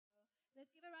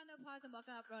Give a round of applause and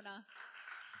welcome up Rona.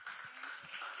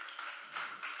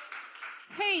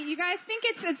 Hey, you guys think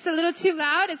it's a little too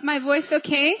loud? Is my voice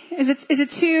okay? Is it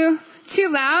too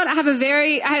loud? I have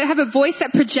a voice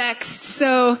that projects,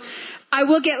 so I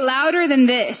will get louder than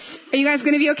this. Are you guys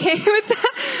going to be okay with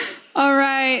that? All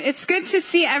right. It's good to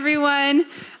see everyone.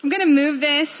 I'm going to move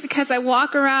this because I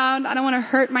walk around. I don't want to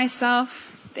hurt myself.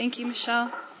 Thank you,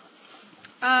 Michelle.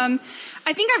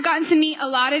 I think I've gotten to meet a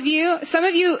lot of you. Some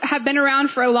of you have been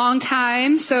around for a long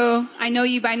time, so I know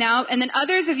you by now. And then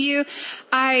others of you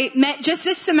I met just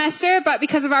this semester, but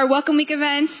because of our Welcome Week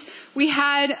events, we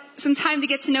had some time to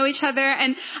get to know each other.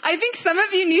 And I think some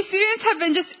of you new students have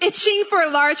been just itching for a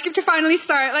large group to finally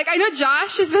start. Like, I know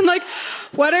Josh has been like,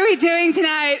 what are we doing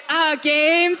tonight?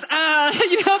 Games,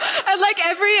 and like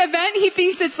every event he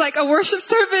thinks it's like a worship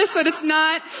service, but it's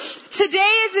not. Today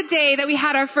is the day that we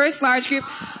had our first large group.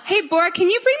 Hey, Bora, can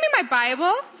you bring me my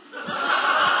Bible?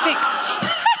 Thanks.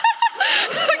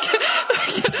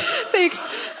 Thanks.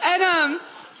 And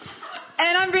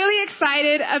I'm really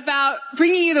excited about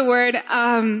bringing you the word.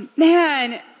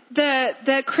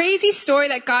 The crazy story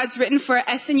that God's written for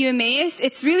SNU Emmaus,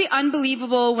 it's really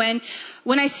unbelievable when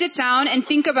I sit down and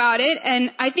think about it.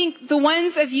 And I think the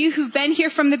ones of you who've been here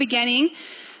from the beginning,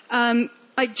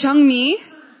 like Jungmi,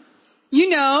 you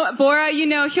know, Bora, you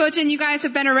know, Hyojin, you guys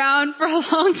have been around for a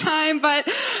long time, but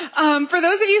for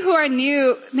those of you who are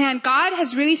new, man, God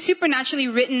has really supernaturally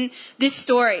written this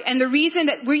story. And the reason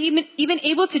that we're even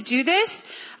able to do this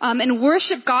and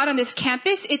worship God on this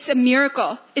campus, it's a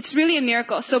miracle. It's really a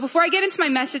miracle. So before I get into my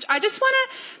message, I just want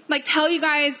to tell you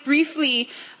guys briefly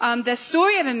the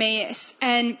story of Emmaus.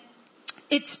 And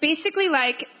it's basically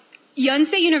like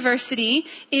Yonsei University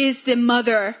is the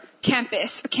mother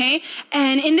campus, okay?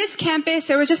 And in this campus,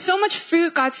 there was just so much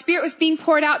fruit. God's Spirit was being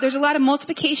poured out. There's a lot of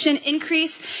multiplication,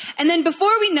 increase. And then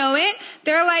before we know it,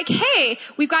 they're like, hey,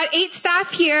 we've got 8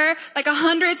 staff here, like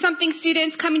 100 something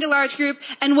students coming to large group.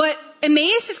 And what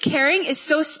Emmaus is carrying is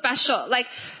so special. Like,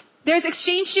 there's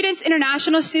exchange students,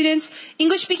 international students,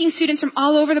 English-speaking students from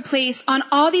all over the place on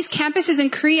all these campuses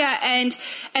in Korea. And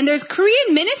there's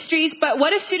Korean ministries, but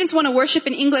what if students want to worship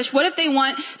in English? What if they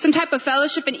want some type of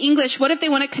fellowship in English? What if they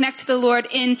want to connect to the Lord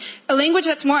in a language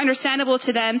that's more understandable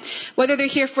to them, whether they're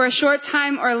here for a short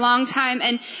time or a long time?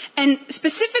 And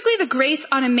specifically the grace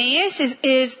on Emmaus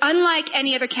is unlike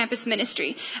any other campus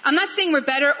ministry. I'm not saying we're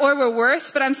better or we're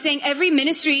worse, but I'm saying every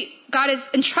ministry, God has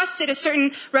entrusted a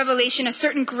certain revelation, a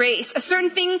certain grace, a certain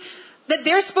thing that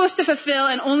they're supposed to fulfill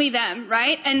and only them,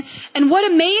 right? And what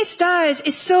Emmaus does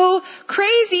is so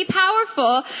crazy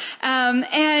powerful.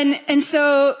 And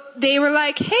so they were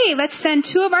like, hey, let's send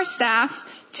 2 of our staff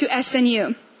to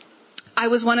SNU. I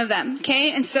was one of them,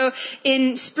 okay? And so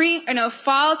in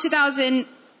fall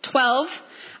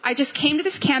 2012, I just came to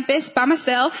this campus by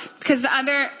myself because the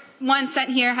other one sent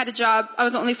here had a job. I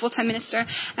was the only full-time minister.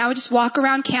 And I would just walk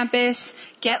around campus,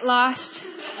 get lost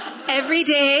every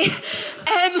day.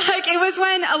 And it was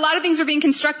when a lot of things were being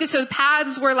constructed, so the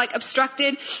paths were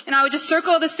obstructed. And I would just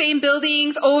circle the same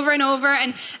buildings over and over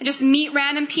and just meet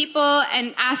random people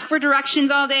and ask for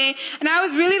directions all day. And I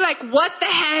was really like, what the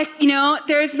heck?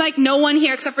 There's no one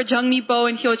here except for Jungmi, Bo,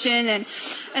 and Hyojin.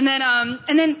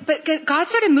 But God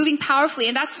started moving powerfully.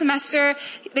 And that semester,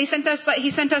 he sent us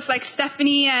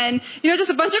Stephanie and,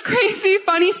 just a bunch of crazy,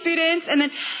 funny students. And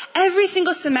then every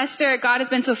single semester, God has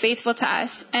been so faithful to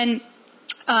us. And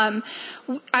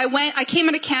I came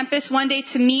onto campus one day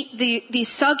to meet the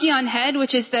Seogyeon head,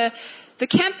 which is the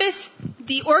campus,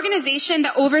 the organization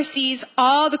that oversees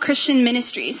all the Christian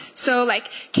ministries. So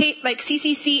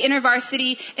CCC,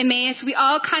 InterVarsity, Emmaus, we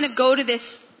all kind of go to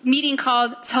this meeting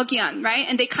called Seogyeon, right?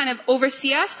 And they kind of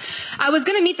oversee us. I was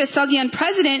going to meet the Seogyeon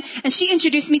president, and she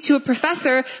introduced me to a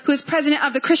professor who is president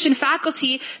of the Christian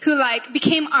faculty who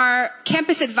became our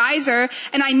campus advisor,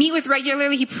 and I meet with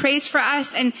regularly. He prays for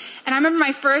us. And I remember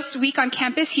my first week on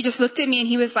campus, he just looked at me and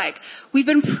he was like, we've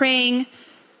been praying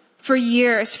for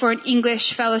years for an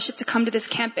English fellowship to come to this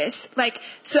campus.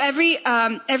 So every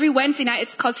Wednesday night,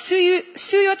 it's called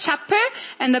Suyo Chapel,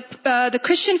 and the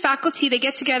Christian faculty, they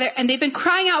get together and they've been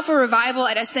crying out for revival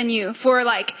at SNU for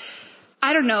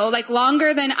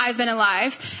longer than I've been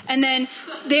alive. And then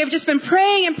they've just been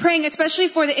praying and praying, especially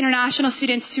for the international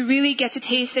students to really get to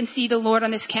taste and see the Lord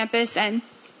on this campus. And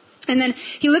then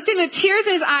he looked at me with tears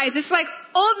in his eyes, this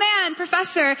old man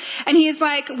professor, and he's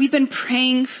like, we've been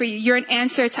praying for you. You're an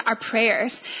answer to our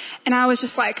prayers. And I was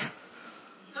just like,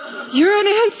 you're an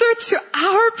answer to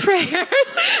our prayers.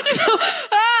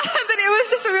 That it was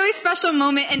just a really special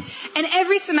moment. And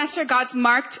every semester God's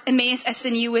marked Emmaus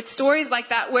SNU with stories like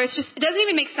that where it doesn't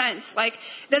even make sense. Like,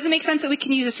 it doesn't make sense that we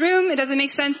can use this room. It doesn't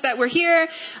make sense that we're here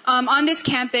on this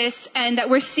campus and that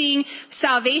we're seeing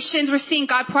salvations. We're seeing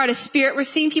God pour out His Spirit. We're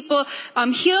seeing people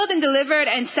healed and delivered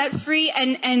and set free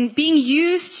and being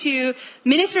used to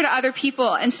minister to other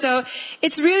people. And so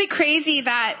it's really crazy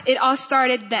that it all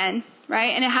started then.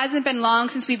 Right? And it hasn't been long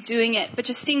since we've doing it, but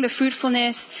just seeing the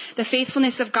fruitfulness, the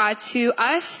faithfulness of God to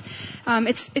us,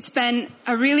 it's been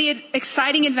a really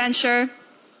exciting adventure.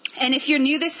 And if you're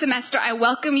new this semester, I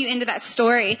welcome you into that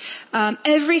story.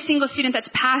 Every single student that's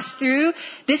passed through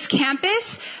this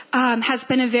campus has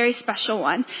been a very special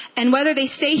one. And whether they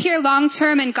stay here long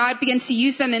term and God begins to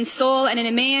use them in Seoul and in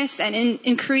Emmaus and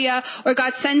in Korea, or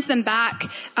God sends them back,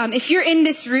 if you're in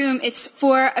this room, it's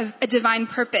for a divine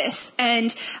purpose.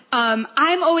 And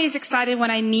I'm always excited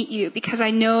when I meet you because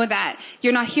I know that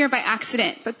you're not here by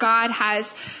accident, but God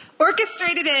has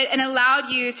orchestrated it and allowed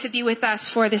you to be with us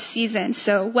for this season.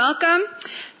 So welcome.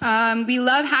 We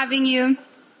love having you.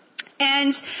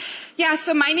 And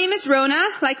so my name is Rona.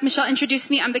 Like Michelle introduced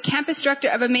me, I'm the campus director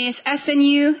of Emmaus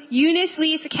SNU. Eunice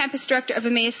Lee is the campus director of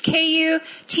Emmaus KU.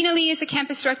 Tina Lee is the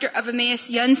campus director of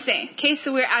Emmaus Yonsei. Okay,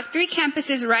 so we're at 3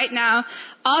 campuses right now.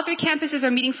 All 3 campuses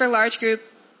are meeting for a large group.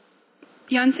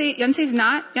 Yonsei's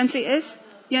not? Yonsei is?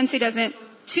 Yonsei doesn't.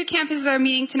 2 campuses are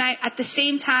meeting tonight at the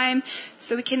same time,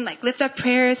 so we can lift up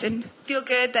prayers and feel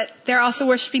good that they're also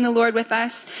worshiping the Lord with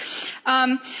us.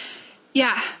 But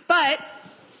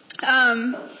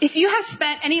if you have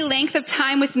spent any length of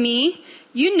time with me,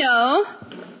 you know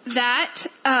that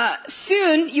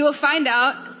soon you will find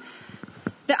out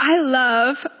that I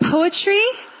love poetry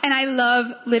and I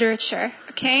love literature.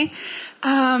 Okay,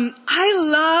 I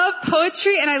love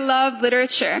poetry and I love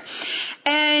literature,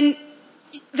 and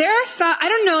there are some, I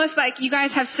don't know if you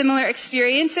guys have similar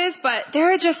experiences, but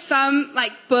there are just some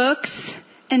books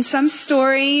and some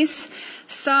stories,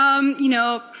 some,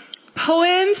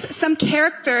 poems, some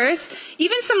characters,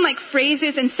 even some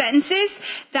phrases and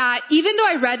sentences that even though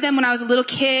I read them when I was a little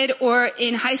kid or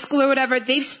in high school or whatever,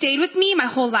 they've stayed with me my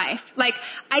whole life.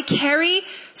 I carry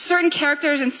certain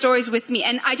characters and stories with me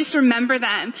and I just remember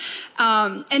them.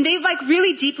 And they've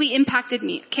really deeply impacted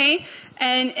me, okay?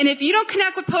 And if you don't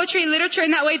connect with poetry and literature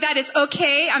in that way, that is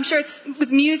okay. I'm sure it's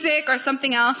with music or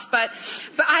something else, but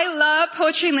I love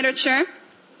poetry and literature.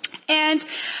 And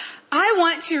I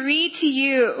want to read to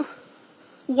you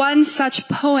one such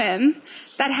poem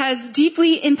that has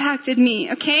deeply impacted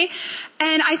me, okay?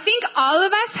 And I think all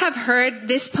of us have heard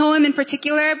this poem in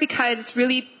particular because it's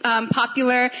really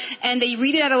popular and they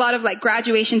read it at a lot of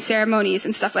graduation ceremonies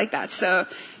and stuff like that. So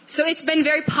it's been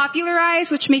very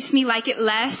popularized, which makes me like it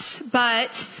less, but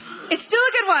it's still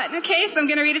a good one, okay? So I'm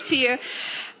going to read it to you.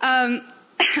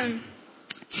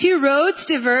 2 roads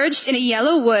diverged in a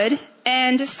yellow wood,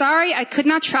 and sorry I could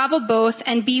not travel both,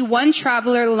 and be one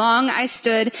traveler long I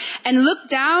stood, and looked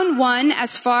down one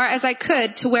as far as I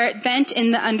could to where it bent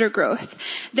in the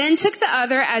undergrowth. Then took the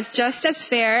other as just as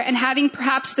fair, and having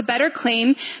perhaps the better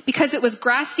claim, because it was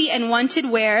grassy and wanted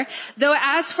wear, though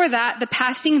as for that, the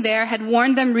passing there had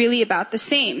warned them really about the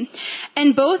same.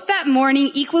 And both that morning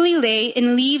equally lay,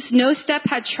 in leaves no step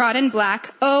had trodden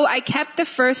black. Oh, I kept the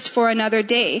first for another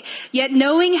day. Yet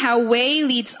knowing how way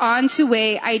leads on to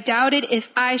way, I doubted if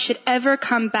I should ever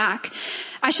come back.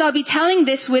 I shall be telling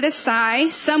this with a sigh.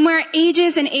 Somewhere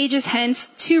ages and ages hence,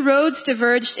 2 roads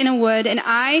diverged in a wood, and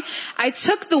I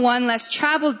took the one less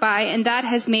traveled by, and that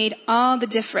has made all the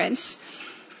difference.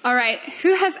 All right,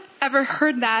 who has ever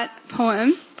heard that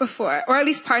poem before, or at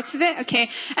least parts of it? Okay,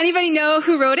 anybody know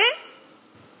who wrote it?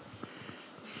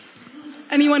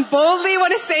 Anyone boldly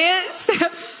want to say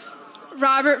it?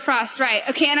 Robert Frost, right.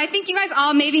 Okay, and I think you guys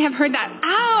all maybe have heard that.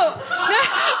 Ow!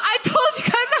 I told you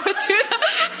guys I would do that.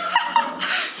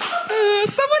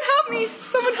 Someone help me.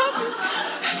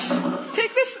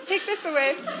 Take this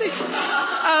away.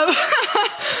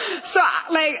 So,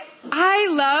 I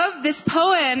love this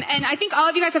poem, and I think all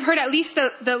of you guys have heard at least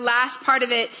the last part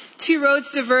of it. 2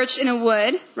 roads diverged in a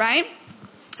wood, right?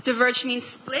 Diverge means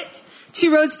split. 2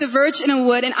 roads diverged in a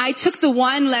wood, and I took the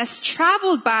one less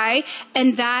traveled by,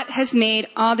 and that has made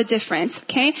all the difference,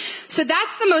 okay? So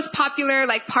that's the most popular,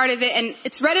 part of it, and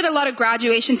it's read at a lot of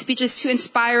graduation speeches to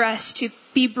inspire us to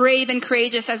be brave and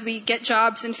courageous as we get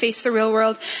jobs and face the real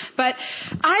world. But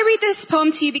I read this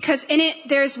poem to you because in it,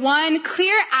 there's one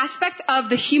clear aspect of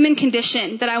the human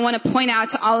condition that I want to point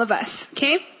out to all of us,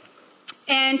 okay?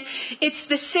 And it's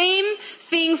the same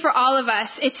thing for all of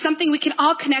us. It's something we can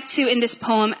all connect to in this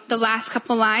poem, the last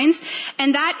couple lines.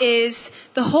 And that is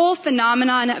the whole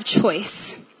phenomenon of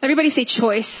choice. Everybody say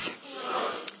choice.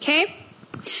 Okay?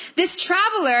 This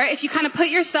traveler, if you kind of put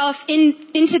yourself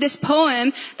into this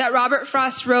poem that Robert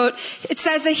Frost wrote, it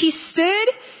says that he stood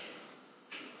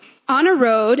on a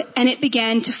road and it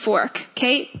began to fork.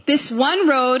 Okay? This one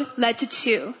road led to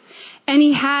two. And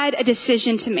he had a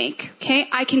decision to make. Okay?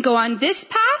 I can go on this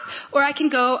path or I can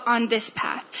go on this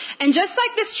path. And just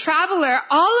like this traveler,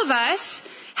 all of us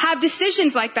have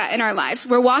decisions like that in our lives.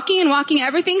 We're walking and walking.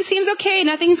 Everything seems okay.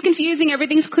 Nothing's confusing.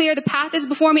 Everything's clear. The path is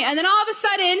before me. And then all of a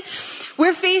sudden,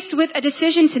 we're faced with a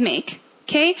decision to make.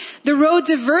 Okay? The road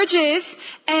diverges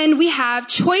and we have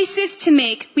choices to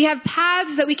make. We have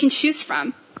paths that we can choose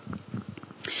from.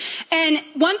 And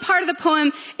one part of the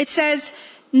poem, it says,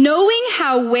 knowing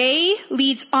how way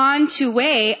leads on to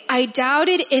way, I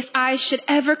doubted if I should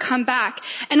ever come back.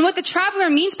 And what the traveler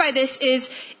means by this is,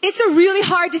 it's a really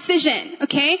hard decision,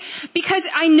 okay? Because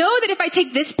I know that if I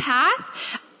take this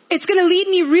path, it's going to lead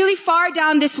me really far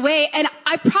down this way, and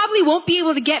I probably won't be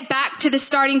able to get back to the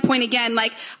starting point again.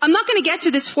 Like, I'm not going to get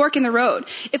to this fork in the road.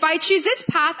 If I choose this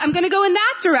path, I'm going to go in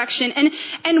that direction.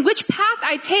 And which path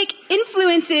I take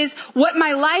influences what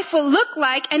my life will look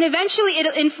like, and eventually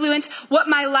it'll influence what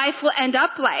my life will end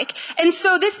up like. And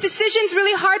so this decision's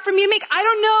really hard for me to make. I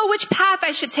don't know which path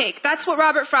I should take. That's what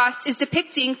Robert Frost is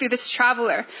depicting through this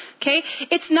traveler. Okay?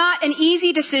 It's not an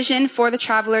easy decision for the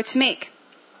traveler to make.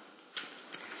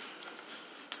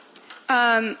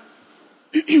 The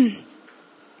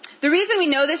reason we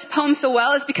know this poem so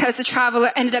well is because the traveler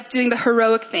ended up doing the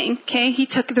heroic thing, okay? He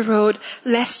took the road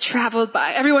less traveled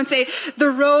by. Everyone say, the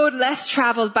road less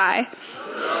traveled by.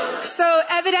 So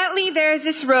evidently there's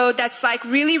this road that's like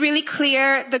really, really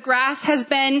clear. The grass has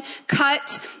been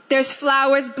cut. There's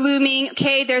flowers blooming,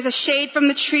 okay? There's a shade from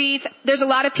the trees. There's a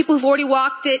lot of people who've already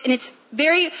walked it, and it's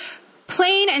very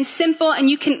plain and simple, and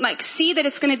you can like see that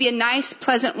it's going to be a nice,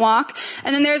 pleasant walk.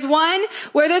 And then there's one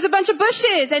where there's a bunch of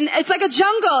bushes, and it's like a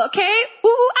jungle, okay?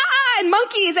 Ooh, and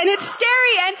monkeys, and it's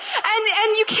scary,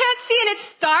 and you can't see, and it's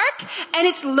dark, and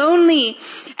it's lonely.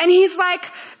 And he's like,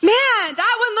 man,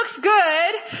 that one looks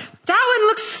good. That one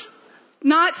looks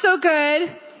not so good.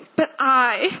 But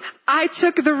I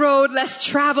took the road less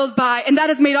traveled by, and that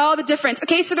has made all the difference.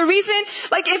 Okay, so the reason,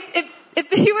 like, if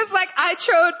he was like, I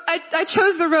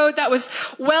chose the road that was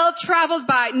well traveled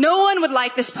by, no one would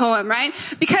like this poem, right?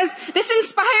 Because this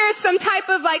inspires some type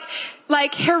of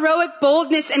like heroic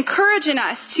boldness and courage in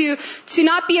us to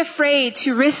not be afraid,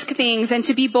 to risk things, and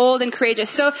to be bold and courageous.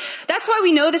 So that's why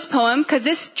we know this poem, because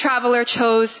this traveler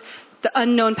chose the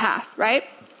unknown path, right?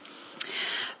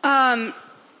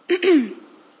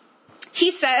 He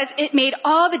says it made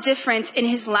all the difference in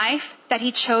his life that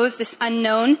he chose this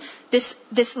unknown, this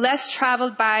less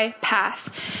traveled by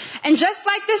path. And just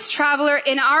like this traveler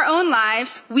in our own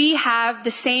lives, we have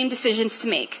the same decisions to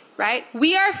make, right?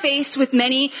 We are faced with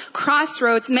many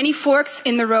crossroads, many forks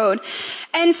in the road.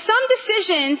 And some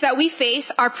decisions that we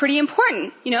face are pretty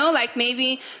important, like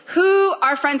maybe who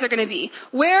our friends are going to be,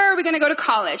 where are we going to go to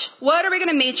college, what are we going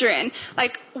to major in,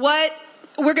 like what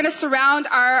we're going to surround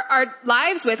our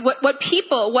lives with, what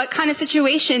people, what kind of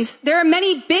situations. There are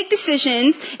many big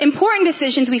decisions, important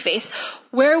decisions we face.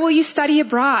 Where will you study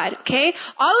abroad? Okay?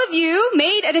 All of you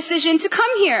made a decision to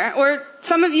come here, or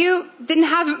some of you didn't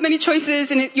have many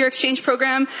choices in your exchange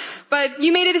program, but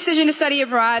you made a decision to study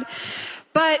abroad.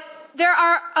 But there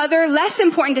are other less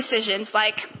important decisions,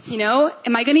 like,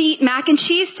 am I going to eat mac and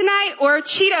cheese tonight or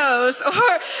Cheetos? Or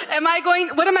what am I going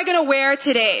to wear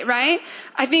today, right?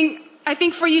 I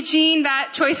think for Eugene, that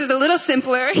choice is a little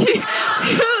simpler. He looks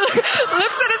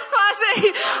at his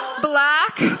closet,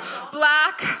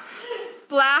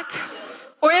 black.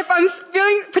 Or if I'm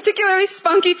feeling particularly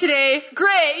spunky today,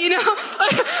 gray,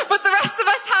 But the rest of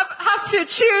us have to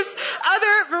choose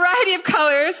other variety of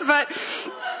colors, but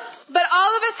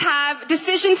all of us have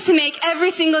decisions to make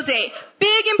every single day.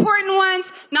 Big important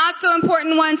ones, not so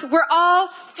important ones. We're all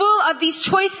full of these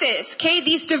choices, okay?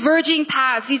 These diverging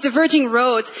paths, these diverging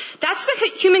roads. That's the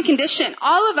human condition.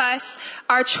 All of us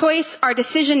are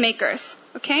decision makers,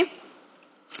 okay?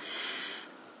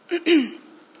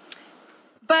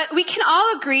 But we can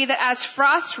all agree that as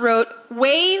Frost wrote,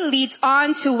 way leads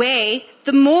on to way.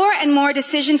 The more and more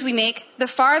decisions we make, the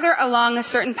farther along a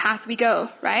certain path we go,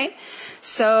 right?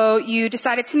 So you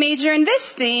decided to major in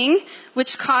this thing,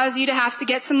 which caused you to have to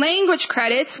get some language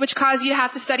credits, which caused you to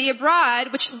have to study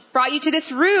abroad, which brought you to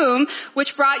this room,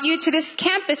 which brought you to this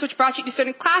campus, which brought you to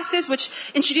certain classes,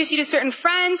 which introduced you to certain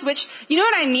friends, which, you know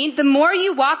what I mean? The more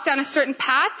you walk down a certain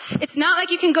path, it's not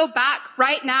like you can go back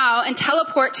right now and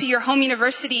teleport to your home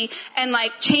university and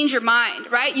like change your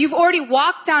mind, right? You've already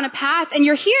walked down a path and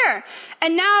you're here.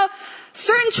 And now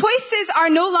certain choices are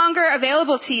no longer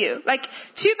available to you. Like,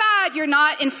 too bad you're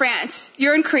not in France.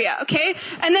 You're in Korea, okay?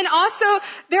 And then also,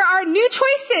 there are new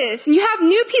choices. You have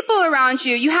new people around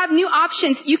you. You have new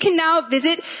options. You can now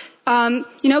visit,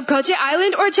 Goje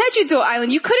Island or Jeju-do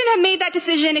Island. You couldn't have made that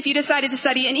decision if you decided to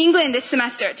study in England this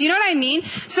semester. Do you know what I mean?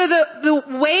 So the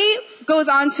way goes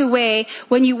on to way.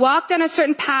 When you walk down a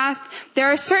certain path,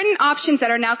 there are certain options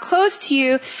that are now closed to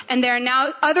you, and there are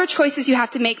now other choices you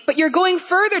have to make, but you're going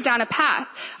further down a path.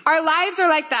 Our lives are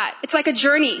like that. It's like a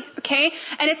journey, okay?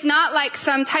 And it's not like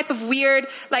some type of weird,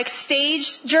 like,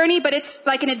 staged journey, but it's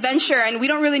like an adventure, and we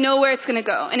don't really know where it's going to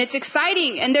go. And it's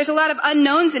exciting, and there's a lot of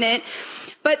unknowns in it.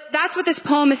 But that's what this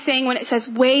poem is saying when it says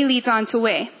way leads on to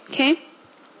way, okay?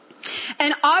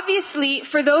 And obviously,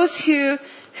 for those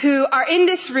who are in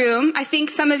this room, I think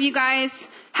some of you guys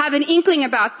have an inkling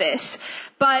about this.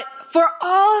 But for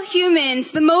all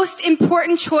humans, the most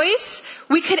important choice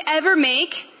we could ever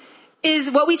make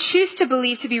is what we choose to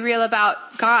believe to be real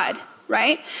about God.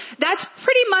 Right? That's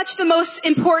pretty much the most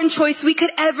important choice we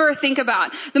could ever think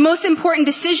about. The most important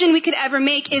decision we could ever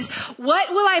make is, what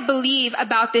will I believe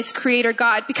about this Creator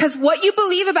God? Because what you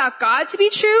believe about God to be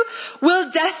true will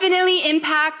definitely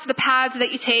impact the paths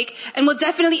that you take, and will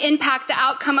definitely impact the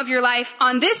outcome of your life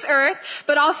on this earth,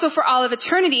 but also for all of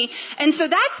eternity. And so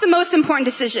that's the most important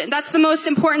decision. That's the most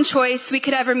important choice we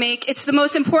could ever make. It's the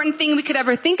most important thing we could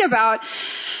ever think about.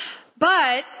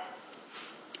 But,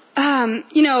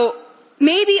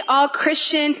 maybe all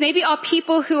Christians, maybe all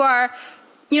people who are,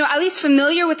 at least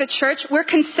familiar with the church, we're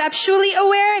conceptually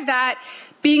aware that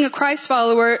being a Christ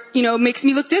follower, makes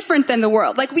me look different than the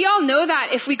world. Like, we all know that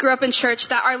if we grew up in church,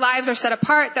 that our lives are set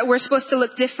apart, that we're supposed to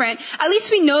look different. At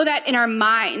least we know that in our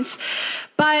minds.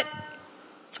 But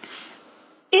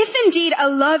if indeed a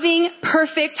loving,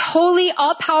 perfect, holy,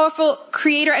 all-powerful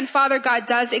Creator and Father God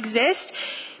does exist,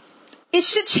 it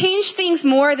should change things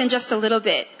more than just a little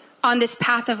bit on this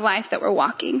path of life that we're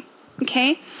walking,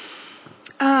 okay?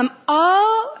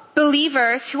 All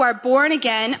believers who are born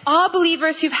again, all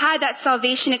believers who've had that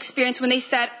salvation experience when they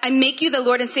said, I make you the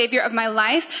Lord and Savior of my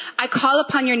life, I call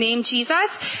upon your name,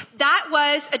 Jesus, that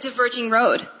was a diverging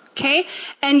road, okay?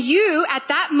 And you, at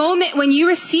that moment when you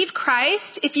received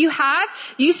Christ, if you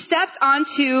have, you stepped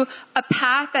onto a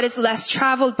path that is less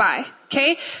traveled by,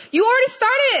 okay? You already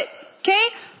started it, okay?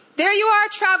 There you are,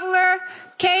 traveler.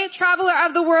 Okay, traveler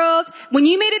of the world. When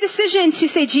you made a decision to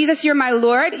say, Jesus, you're my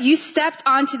Lord, you stepped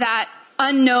onto that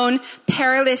unknown,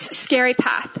 perilous, scary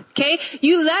path. Okay?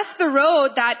 You left the road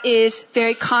that is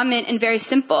very common and very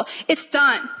simple. It's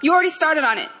done. You already started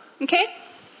on it. Okay?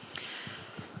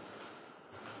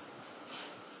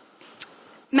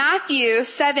 Matthew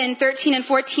 7:13 and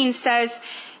 14 says,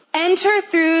 enter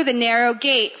through the narrow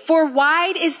gate, for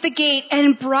wide is the gate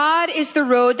and broad is the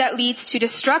road that leads to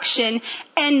destruction,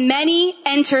 and many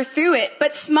enter through it.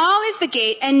 But small is the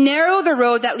gate and narrow the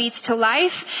road that leads to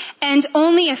life, and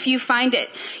only a few find it.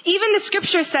 Even the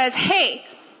scripture says, hey,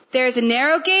 there's a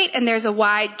narrow gate and there's a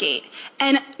wide gate.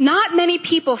 And not many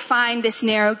people find this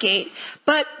narrow gate.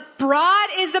 But broad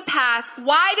is the path,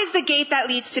 wide is the gate that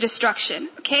leads to destruction.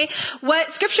 Okay?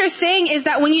 What scripture is saying is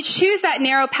that when you choose that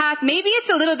narrow path, maybe it's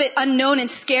a little bit unknown and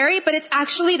scary, but it's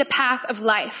actually the path of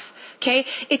life. Okay?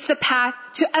 It's the path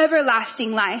to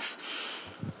everlasting life.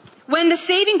 When the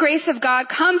saving grace of God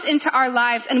comes into our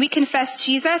lives and we confess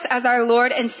Jesus as our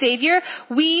Lord and Savior,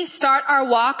 we start our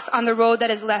walks on the road that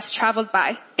is less traveled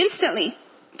by. Instantly.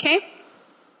 Okay?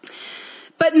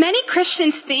 But many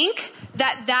Christians think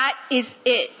that that is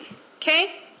it. Okay?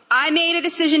 I made a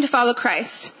decision to follow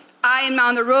Christ. I am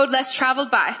on the road less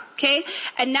traveled by. Okay?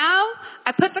 And now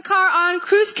I put the car on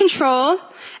cruise control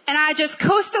and I just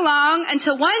coast along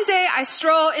until one day I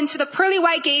stroll into the pearly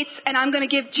white gates and I'm going to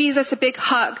give Jesus a big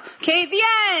hug. Okay? The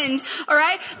end.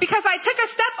 Alright? Because I took a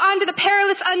step onto the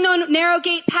perilous, unknown, narrow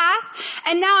gate path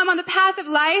and now I'm on the path of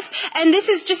life and this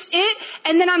is just it,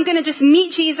 and then I'm going to just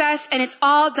meet Jesus and it's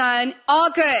all done.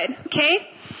 All good. Okay?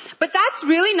 But that's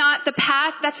really not the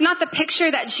path, that's not the picture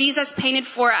that Jesus painted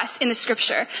for us in the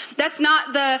scripture. That's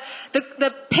not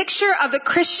the picture of the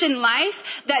Christian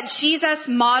life that Jesus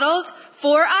modeled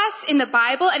for us in the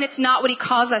Bible, and it's not what he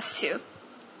calls us to.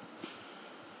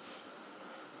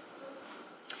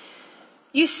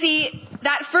 You see,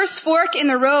 that first fork in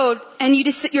the road and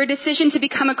your decision to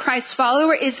become a Christ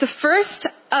follower is the first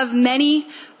of many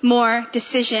more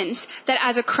decisions that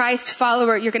as a Christ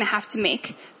follower you're going to have to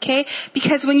make. Okay?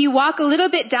 Because when you walk a little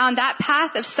bit down that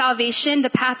path of salvation, the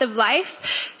path of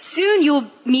life, soon you'll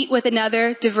meet with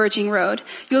another diverging road.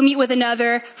 You'll meet with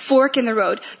another fork in the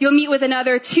road. You'll meet with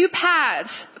another two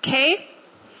paths. Okay?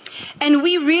 And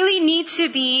we really need to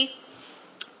be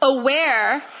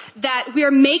aware that we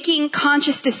are making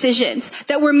conscious decisions,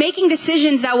 that we're making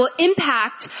decisions that will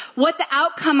impact what the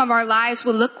outcome of our lives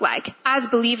will look like as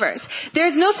believers.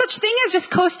 There's no such thing as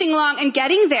just coasting along and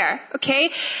getting there, okay?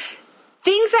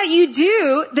 Things that you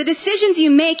do, the decisions you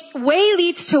make, way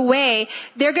leads to way.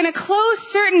 They're going to close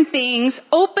certain things,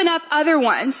 open up other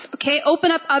ones, okay?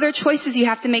 Open up other choices you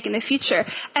have to make in the future.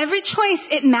 Every choice,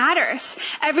 it matters.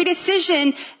 Every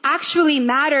decision actually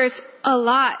matters a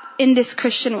lot in this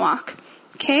Christian walk.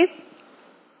 Okay?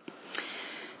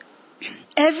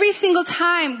 Every single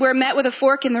time we're met with a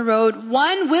fork in the road,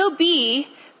 one will be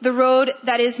the road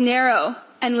that is narrow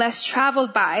and less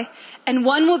traveled by, and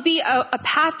one will be a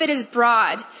path that is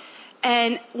broad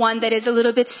and one that is a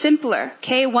little bit simpler.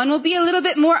 Okay? One will be a little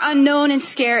bit more unknown and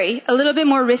scary, a little bit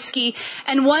more risky,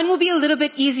 and one will be a little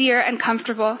bit easier and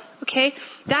comfortable. Okay?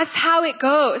 That's how it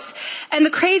goes. And the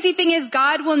crazy thing is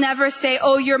God will never say,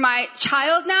 oh, you're my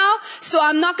child now, so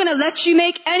I'm not going to let you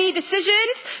make any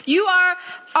decisions. You are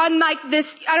on like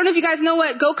this, I don't know if you guys know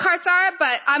what go-karts are,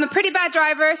 but I'm a pretty bad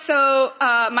driver, so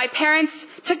my parents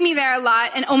took me there a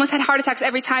lot and almost had heart attacks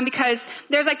every time because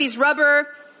there's like these rubber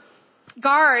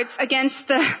guards against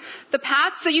the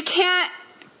path, so you can't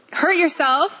hurt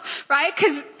yourself, right?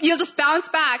 Because you'll just bounce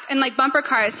back, and like bumper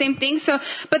cars, same thing. So,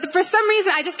 but for some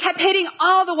reason, I just kept hitting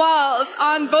all the walls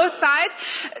on both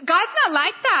sides. God's not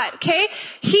like that, okay?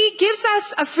 He gives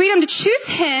us a freedom to choose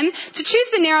Him, to choose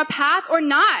the narrow path or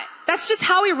not. That's just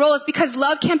how He rolls, because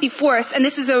love can't be forced, and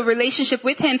this is a relationship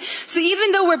with Him. So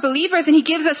even though we're believers and He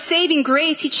gives us saving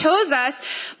grace, He chose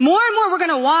us, more and more we're going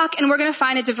to walk and we're going to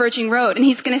find a diverging road. And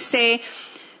He's going to say,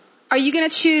 are you going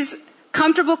to choose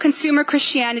comfortable consumer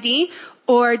Christianity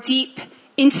or deep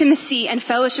intimacy and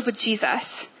fellowship with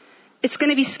Jesus? It's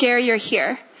going to be scarier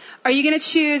here. Are you going to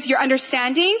choose your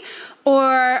understanding, or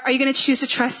are you going to choose to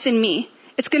trust in me?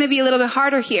 It's going to be a little bit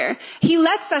harder here. He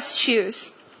lets us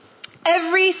choose.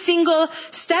 Every single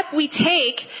step we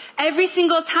take, every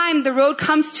single time the road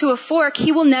comes to a fork,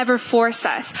 He will never force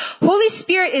us. Holy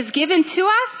Spirit is given to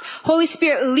us. Holy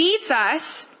Spirit leads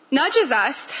us, nudges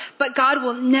us, but God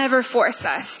will never force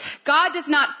us. God does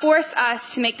not force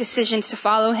us to make decisions to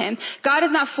follow Him. God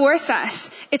does not force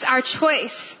us. It's our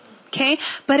choice. Okay?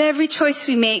 But every choice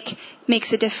we make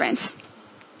makes a difference.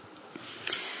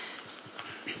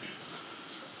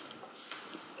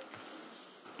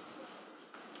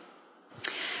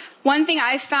 One thing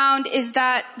I've found is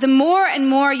that the more and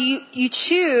more you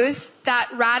choose that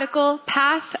radical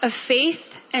path of faith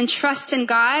and trust in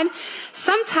God,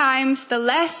 sometimes the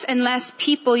less and less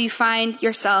people you find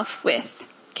yourself with.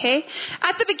 Okay?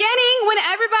 At the beginning, when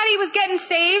everybody was getting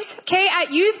saved, okay,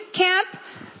 at youth camp,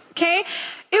 okay,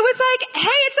 it was like,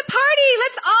 hey, it's a party.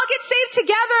 Let's all get saved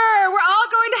together. We're all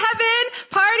going to heaven.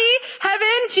 Party,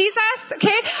 heaven, Jesus,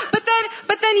 okay?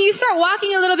 But then you start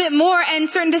walking a little bit more and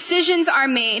certain decisions are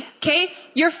made, okay?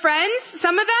 Your friends,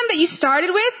 some of them that you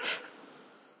started with,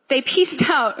 they pieced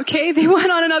out, okay? They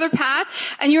went on another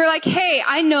path, and you were like, hey,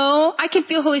 I know, I can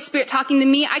feel Holy Spirit talking to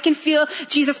me. I can feel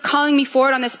Jesus calling me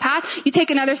forward on this path. You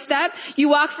take another step. You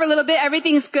walk for a little bit.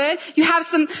 Everything's good. You have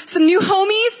some new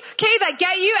homies, okay, that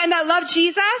get you and that love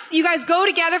Jesus. You guys go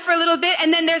together for a little bit,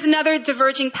 and then there's another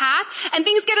diverging path, and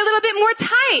things get a little bit more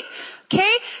tight.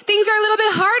 Okay? Things are a little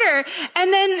bit harder.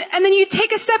 And then you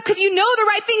take a step because you know the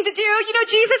right thing to do. You know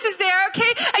Jesus is there,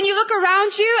 okay? And you look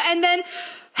around you, and then,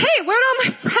 hey, where'd all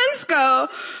my friends go?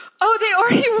 Oh, they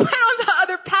already went on the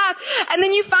other path. And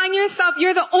then you find yourself,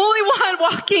 you're the only one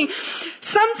walking.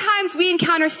 Sometimes we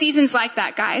encounter seasons like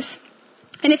that, guys.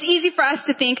 And it's easy for us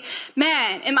to think,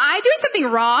 man, am I doing something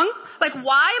wrong? Like,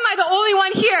 why am I the only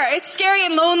one here? It's scary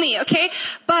and lonely, okay?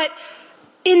 But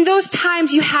in those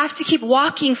times, you have to keep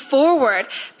walking forward,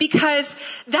 because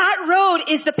that road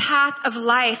is the path of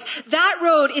life. That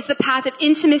road is the path of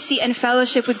intimacy and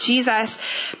fellowship with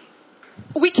Jesus.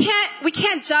 We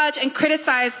can't judge and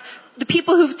criticize the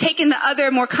people who've taken the other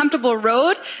more comfortable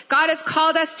road. God has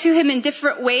called us to him in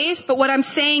different ways, but what I'm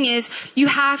saying is you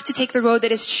have to take the road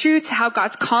that is true to how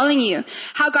God's calling you,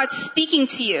 how God's speaking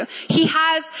to you. He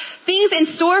has things in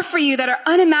store for you that are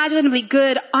unimaginably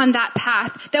good on that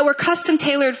path, that were custom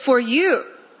tailored for you.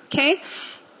 Okay?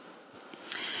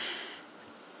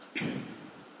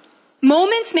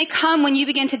 Moments may come when you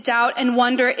begin to doubt and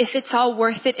wonder if it's all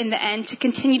worth it in the end to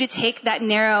continue to take that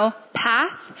narrow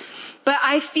path. But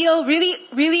I feel really,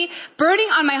 really burning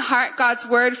on my heart God's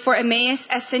word for Emmaus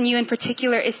SNU in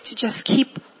particular is to just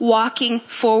keep walking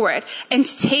forward and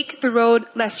to take the road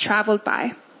less traveled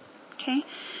by. Okay?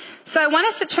 So I want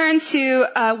us to turn to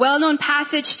a well-known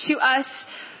passage to us,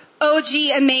 OG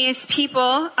Emmaus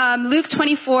people, Luke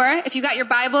 24. If you got your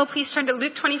Bible, please turn to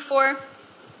Luke 24,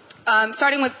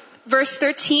 starting with verse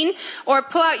 13, or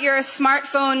pull out your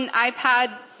smartphone,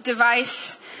 iPad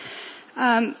device.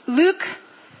 Luke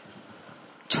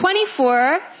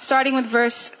 24, starting with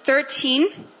verse 13.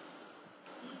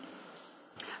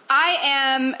 I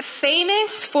am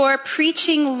famous for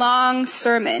preaching long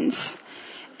sermons,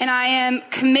 and I am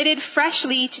committed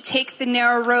freshly to take the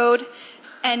narrow road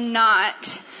and not.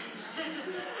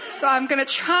 So I'm going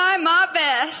to try my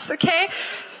best, okay?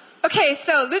 Okay,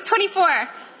 so Luke 24.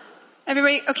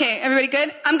 Everybody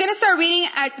good? I'm going to start reading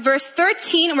at verse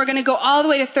 13, and we're going to go all the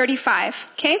way to 35,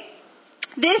 okay?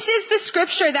 This is the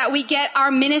scripture that we get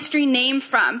our ministry name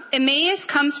from. Emmaus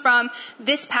comes from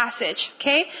this passage,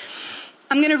 okay?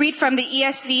 I'm going to read from the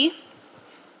ESV.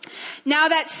 Now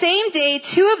that same day,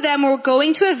 2 of them were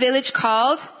going to a village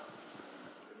called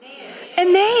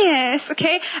Emmaus,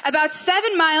 okay? About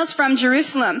 7 miles from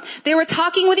Jerusalem. They were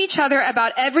talking with each other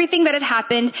about everything that had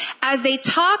happened. As they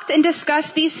talked and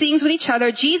discussed these things with each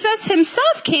other, Jesus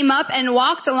himself came up and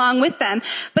walked along with them,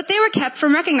 but they were kept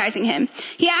from recognizing him.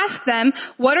 He asked them,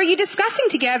 "What are you discussing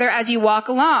together as you walk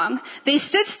along?" They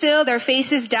stood still, their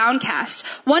faces downcast.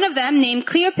 One of them, named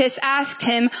Cleopas, asked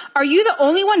him, "Are you the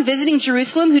only one visiting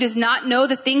Jerusalem who does not know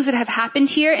the things that have happened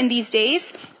here in these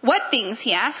days?" "What things?"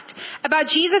 he asked. "About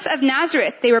Jesus of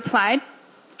Nazareth," they replied.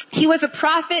 "He was a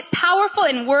prophet, powerful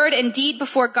in word and deed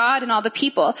before God and all the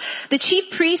people. The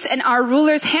chief priests and our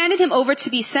rulers handed him over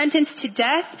to be sentenced to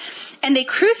death, and they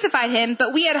crucified him,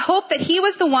 but we had hoped that he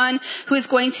was the one who is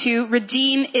going to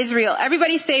redeem Israel."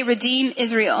 Everybody say, redeem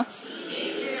Israel.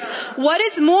 What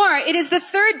is more, it is the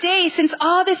 3rd day since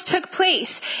all this took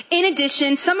place. In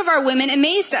addition, some of our women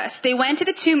amazed us. They went to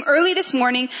the tomb early this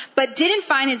morning, but didn't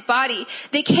find his body.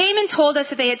 They came and told us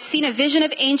that they had seen a vision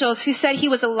of angels who said he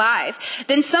was alive.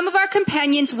 Then some of our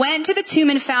companions went to the tomb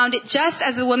and found it just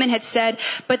as the women had said,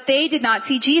 but they did not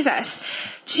see Jesus.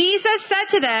 Jesus said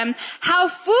to them, "How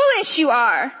foolish you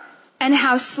are, and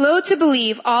how slow to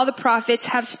believe all the prophets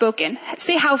have spoken."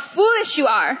 Say, how foolish you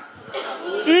are.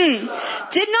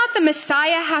 Did not the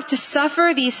Messiah have to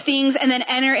suffer these things and then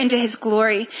enter into his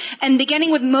glory? And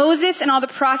beginning with Moses and all the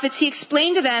prophets, he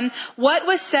explained to them what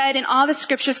was said in all the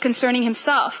scriptures concerning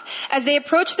himself. As they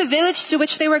approached the village to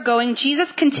which they were going,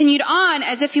 Jesus continued on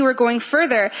as if he were going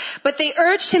further. But they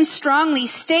urged him strongly,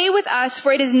 "Stay with us,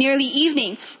 for it is nearly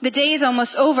evening. The day is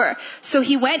almost over." So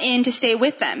he went in to stay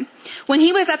with them. When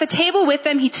he was at the table with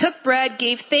them, he took bread,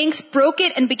 gave thanks, broke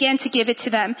it, and began to give it to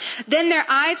them. Then their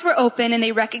eyes were open and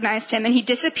they recognized him, and he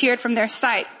disappeared from their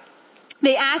sight.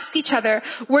 They asked each other,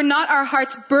 "Were not our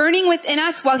hearts burning within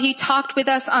us while he talked with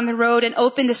us on the road and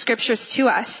opened the scriptures to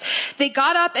us?" They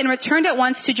got up and returned at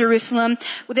once to Jerusalem.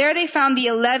 There they found the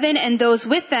 11 and those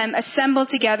with them assembled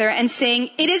together and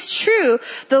saying, "It is true,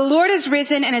 the Lord is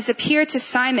risen and has appeared to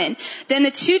Simon." Then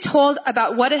the 2 told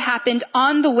about what had happened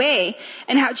on the way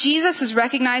and how Jesus was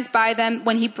recognized by them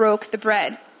when he broke the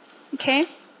bread. Okay?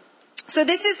 So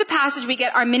this is the passage we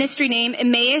get our ministry name,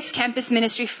 Emmaus Campus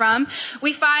Ministry, from.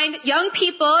 We find young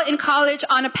people in college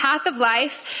on a path of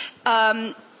life,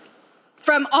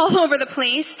 from all over the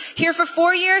place, here for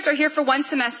 4 years or here for 1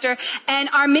 semester, and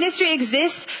our ministry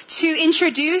exists to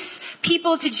introduce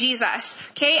people to Jesus,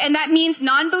 okay? And that means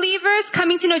non-believers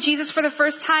coming to know Jesus for the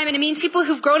first time, and it means people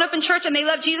who've grown up in church and they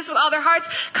love Jesus with all their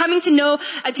hearts, coming to know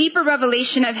a deeper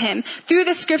revelation of him through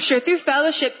the scripture, through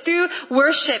fellowship, through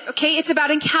worship, okay? It's about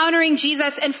encountering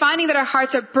Jesus and finding that our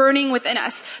hearts are burning within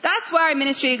us. That's why our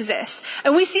ministry exists.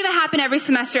 And we see that happen every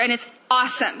semester, and it's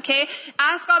awesome, okay?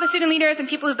 Ask all the student leaders and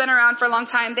people who've been around for a long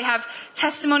time. They have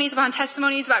testimonies upon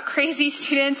testimonies about crazy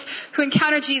students who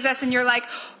encounter Jesus, and you're like,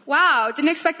 wow,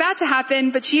 didn't expect that to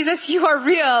happen, but Jesus, you are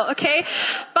real, okay?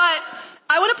 But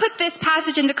I want to put this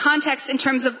passage into context in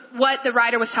terms of what the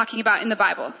writer was talking about in the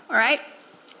Bible, all right?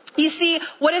 You see,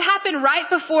 what had happened right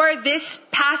before this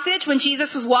passage when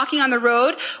Jesus was walking on the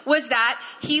road was that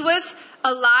he was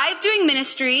alive doing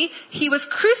ministry. He was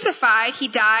crucified. He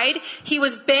died. He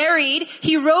was buried.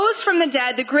 He rose from the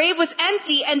dead. The grave was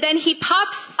empty. And then he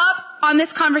pops up on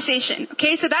this conversation.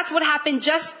 Okay, so that's what happened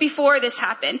just before this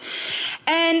happened.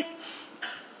 And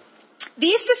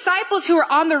these disciples who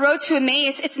were on the road to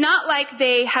Emmaus, it's not like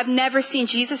they have never seen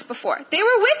Jesus before. They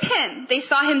were with him. They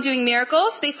saw him doing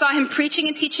miracles. They saw him preaching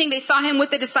and teaching. They saw him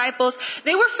with the disciples.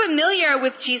 They were familiar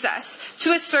with Jesus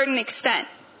to a certain extent.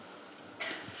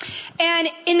 And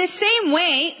in the same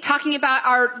way, talking about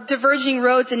our diverging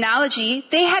roads analogy,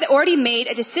 they had already made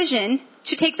a decision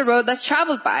to take the road less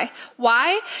traveled by.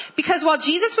 Why? Because while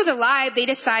Jesus was alive, they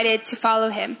decided to follow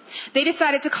him. They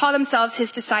decided to call themselves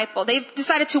his disciple. They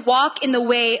decided to walk in the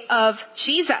way of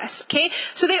Jesus. Okay?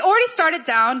 So they already started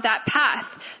down that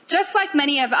path. Just like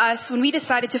many of us, when we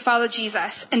decided to follow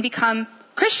Jesus and become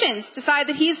Christians, decide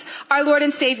that he's our Lord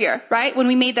and Savior, right? When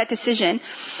we made that decision.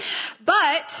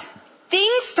 But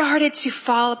things started to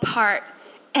fall apart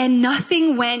and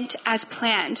nothing went as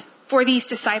planned for these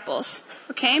disciples.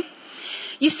 Okay?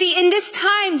 You see, in this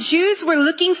time, Jews were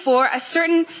looking for a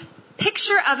certain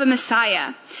picture of a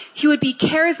Messiah. He would be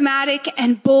charismatic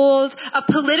and bold, a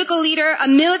political leader, a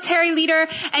military leader,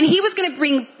 and he was going to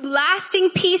bring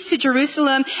lasting peace to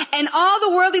Jerusalem, and all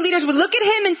the worldly leaders would look at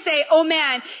him and say, oh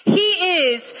man, he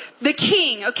is the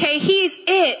king, okay? He's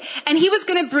it. And he was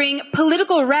going to bring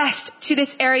political rest to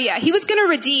this area. He was going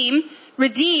to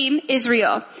redeem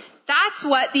Israel. That's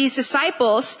what these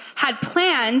disciples had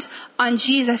planned on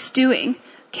Jesus doing.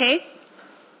 Okay?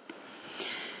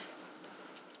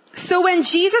 So when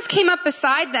Jesus came up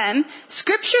beside them,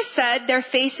 Scripture said their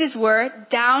faces were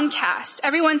downcast.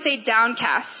 Everyone say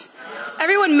downcast.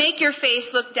 Everyone make your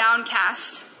face look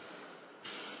downcast.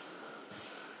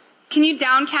 Can you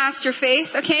downcast your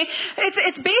face? Okay?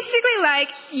 It's basically like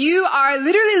you are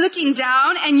literally looking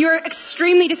down and you're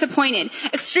extremely disappointed,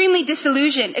 extremely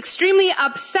disillusioned, extremely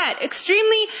upset,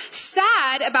 extremely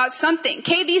sad about something.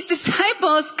 Okay? These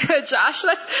disciples, good Josh,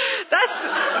 that's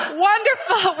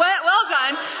wonderful. Well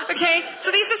done. Okay?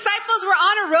 So these disciples were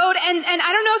on a road and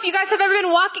I don't know if you guys have ever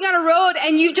been walking on a road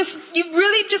and you've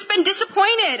really just been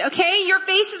disappointed. Okay? Your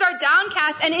faces are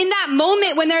downcast, and in that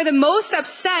moment when they're the most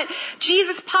upset,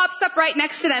 Jesus pops up right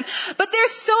next to them. But they're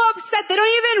so upset, they don't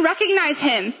even recognize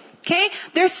him. Okay?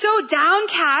 They're so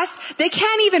downcast, they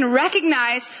can't even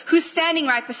recognize who's standing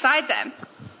right beside them.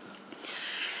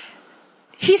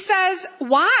 He says,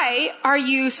 why are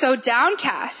you so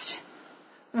downcast?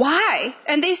 Why?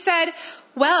 And they said,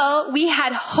 well, we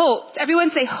had hoped.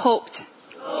 Everyone say hoped.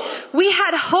 We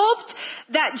had hoped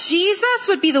that Jesus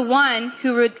would be the one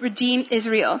who would redeem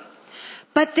Israel.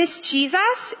 But this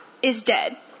Jesus is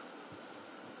dead.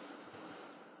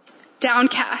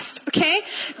 Downcast, okay?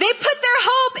 They put their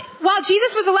hope, while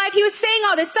Jesus was alive, he was saying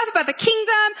all this stuff about the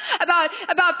kingdom,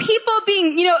 about people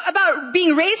being, about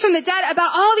being raised from the dead, about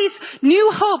all these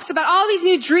new hopes, about all these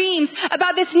new dreams,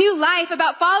 about this new life,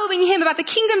 about following him, about the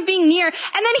kingdom being near. And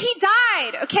then he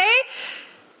died, okay?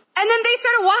 And then they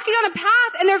started walking on a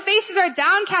path and their faces are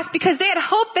downcast because they had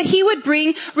hoped that he would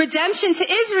bring redemption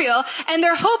to Israel, and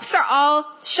their hopes are all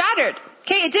shattered.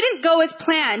 Okay, it didn't go as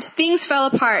planned. Things fell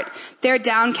apart. They're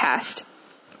downcast.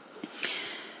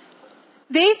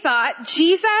 They thought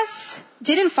Jesus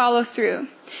didn't follow through.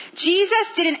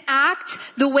 Jesus didn't act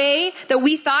the way that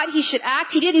we thought he should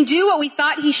act. He didn't do what we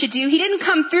thought he should do. He didn't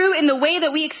come through in the way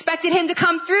that we expected him to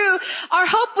come through. Our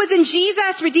hope was in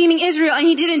Jesus redeeming Israel, and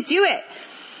he didn't do it.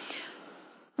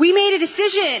 We made a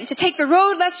decision to take the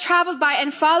road less traveled by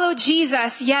and follow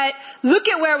Jesus, yet look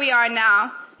at where we are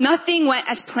now. Nothing went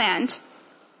as planned.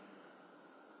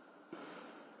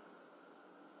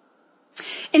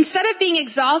 Instead of being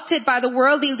exalted by the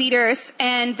worldly leaders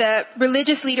and the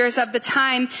religious leaders of the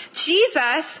time,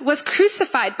 Jesus was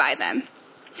crucified by them.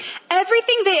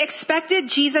 Everything they expected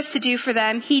Jesus to do for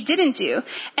them, he didn't do.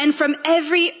 And from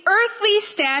every earthly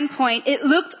standpoint, it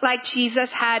looked like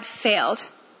Jesus had failed.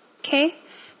 Okay?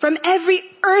 From every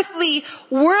earthly,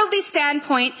 worldly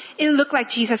standpoint, it looked like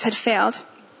Jesus had failed.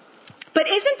 But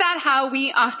isn't that how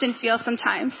we often feel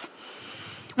sometimes?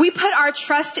 We put our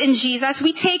trust in Jesus.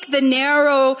 We take the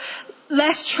narrow,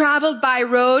 less traveled by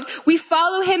road. We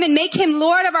follow him and make him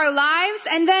Lord of our lives.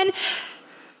 And then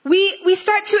we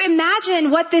start to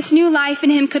imagine what this new life in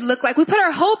him could look like. We put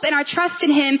our hope and our trust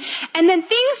in him. And then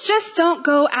things just don't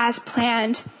go as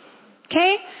planned.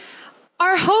 Okay?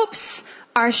 Our hopes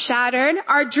are shattered.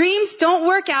 Our dreams don't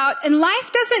work out. And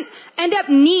life doesn't end up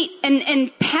neat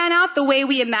and pan out the way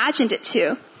we imagined it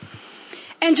to.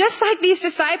 And just like these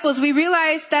disciples, we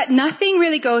realize that nothing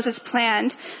really goes as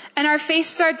planned, and our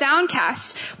faces are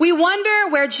downcast. We wonder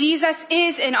where Jesus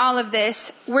is in all of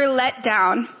this. We're let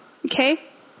down, okay?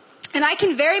 And I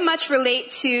can very much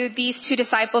relate to these two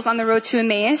disciples on the road to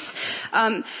Emmaus.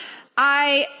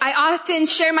 I often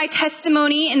share my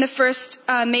testimony in the first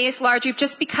Emmaus Large Group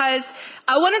just because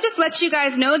I want to just let you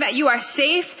guys know that you are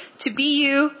safe to be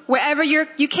you, wherever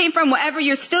you came from, whatever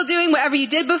you're still doing, whatever you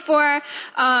did before.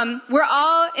 We're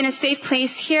all in a safe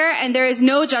place here, and there is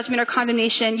no judgment or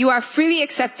condemnation. You are freely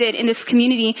accepted in this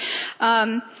community.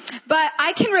 But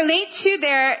I can relate to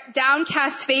their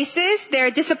downcast faces,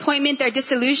 their disappointment, their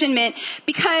disillusionment,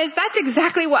 because that's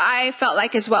exactly what I felt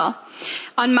like as well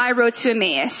on my road to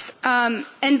Emmaus.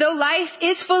 And though life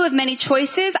is full of many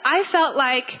choices, I felt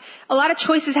like a lot of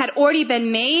choices had already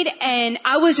been made, and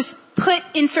I was just put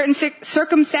in certain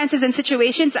circumstances and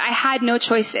situations that I had no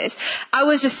choices. I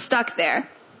was just stuck there.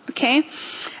 Okay?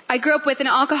 I grew up with an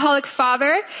alcoholic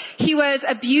father. He was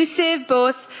abusive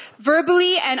both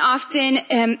verbally and often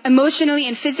emotionally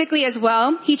and physically as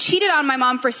well. He cheated on my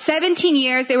mom for 17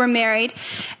 years. They were married.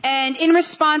 And in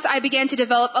response, I began to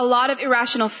develop a lot of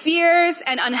irrational fears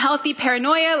and unhealthy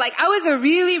paranoia. Like, I was a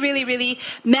really, really, really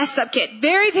messed up kid.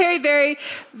 Very, very, very,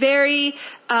 very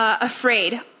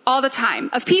afraid all the time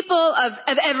of people,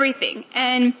 of everything.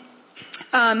 And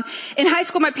in high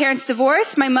school, my parents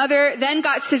divorced. My mother then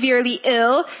got severely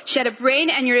ill. She had a brain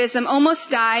aneurysm,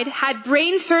 almost died, had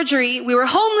brain surgery. We were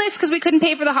homeless because we couldn't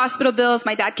pay for the hospital bills.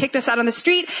 My dad kicked us out on the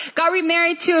street, got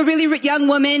remarried to a really young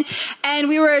woman, and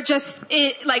we were just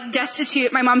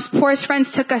destitute. My mom's poorest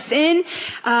friends took us in.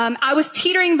 I was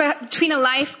teetering between a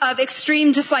life of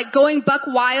extreme, just like going buck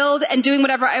wild and doing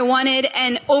whatever I wanted,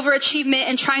 and overachievement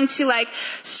and trying to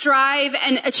strive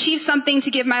and achieve something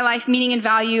to give my life meaning and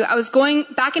value. I was going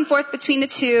back and forth between the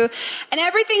two, and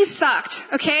everything sucked,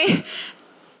 okay?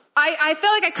 I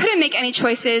felt like I couldn't make any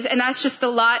choices, and that's just the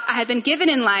lot I had been given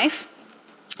in life.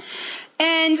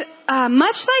 And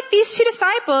much like these two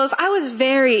disciples, I was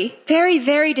very, very,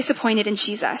 very disappointed in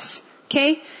Jesus,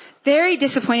 okay? Very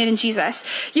disappointed in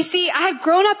Jesus. You see, I had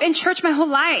grown up in church my whole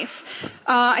life.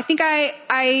 I think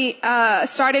I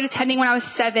started attending when I was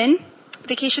 7,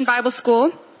 Vacation Bible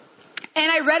School. And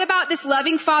I read about this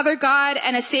loving Father God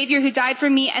and a Savior who died for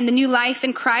me and the new life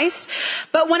in Christ.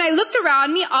 But when I looked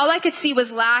around me, all I could see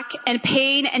was lack and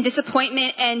pain and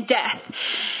disappointment and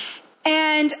death.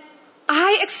 And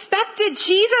I expected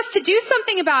Jesus to do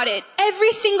something about it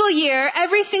every single year,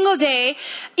 every single day.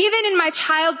 Even in my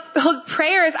childhood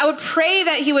prayers, I would pray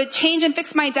that he would change and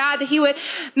fix my dad, that he would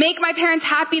make my parents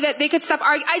happy, that they could stop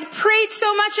arguing. I prayed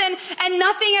so much and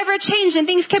nothing ever changed, and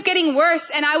things kept getting worse,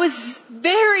 and I was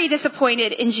very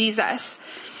disappointed in Jesus.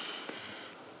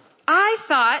 I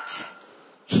thought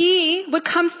he would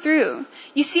come through.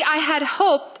 You see, I had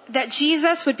hoped that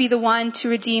Jesus would be the one to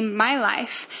redeem my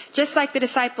life, just like the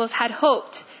disciples had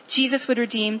hoped Jesus would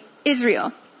redeem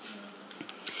Israel.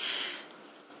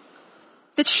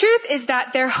 The truth is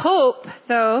that their hope,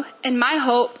 though, and my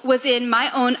hope, was in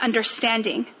my own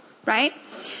understanding, right?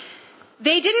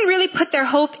 They didn't really put their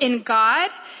hope in God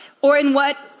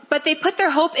but they put their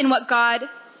hope in what God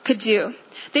could do.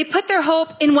 They put their hope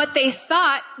in what they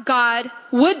thought God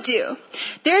would do.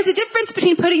 There's a difference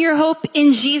between putting your hope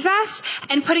in Jesus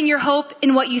and putting your hope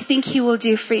in what you think he will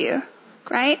do for you,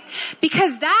 right?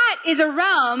 Because that is a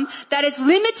realm that is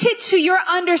limited to your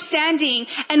understanding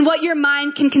and what your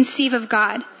mind can conceive of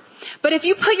God. But if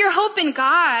you put your hope in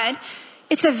God,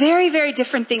 it's a very, very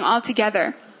different thing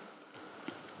altogether.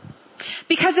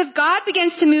 Because if God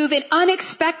begins to move in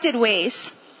unexpected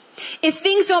ways, if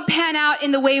things don't pan out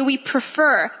in the way we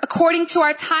prefer, according to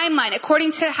our timeline,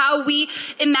 according to how we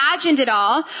imagined it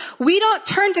all, we don't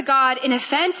turn to God in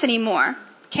offense anymore,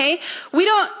 okay? We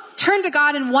don't turn to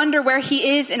God and wonder where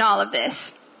he is in all of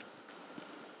this.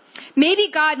 Maybe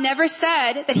God never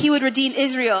said that he would redeem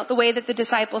Israel the way that the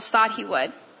disciples thought he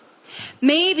would.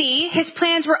 Maybe his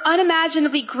plans were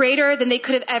unimaginably greater than they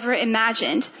could have ever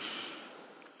imagined.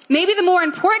 Maybe the more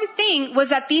important thing was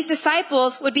that these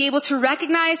disciples would be able to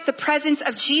recognize the presence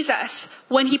of Jesus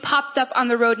when he popped up on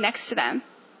the road next to them.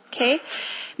 Okay?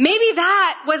 Maybe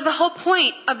that was the whole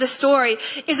point of the story,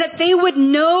 is that they would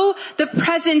know the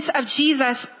presence of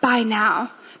Jesus by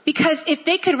now. Because if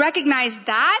they could recognize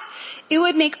that, it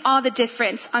would make all the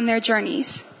difference on their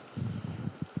journeys.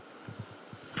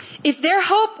 If their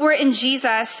hope were in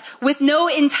Jesus, with no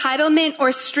entitlement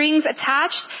or strings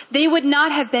attached, they would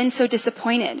not have been so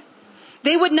disappointed.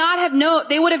 They would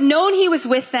have known he was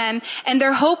with them, and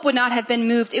their hope would not have been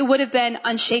moved. It would have been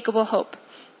unshakable hope.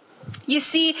 You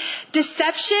see,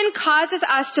 deception causes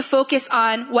us to focus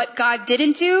on what God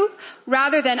didn't do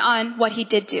rather than on what he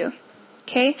did do.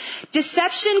 Okay?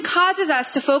 Deception causes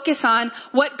us to focus on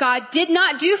what God did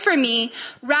not do for me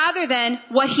rather than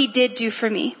what he did do for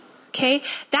me. Okay?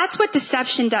 That's what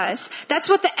deception does. That's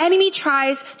what the enemy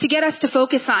tries to get us to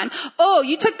focus on. Oh,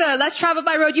 you took the less traveled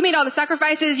by road, you made all the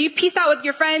sacrifices, you peaced out with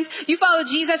your friends, you followed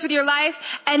Jesus with your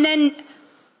life, and then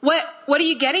what are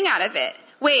you getting out of it?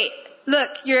 Wait, look,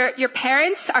 your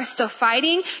parents are still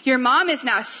fighting, your mom is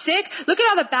now sick, look at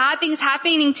all the bad things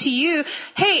happening to you.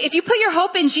 Hey, if you put your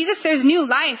hope in Jesus, there's new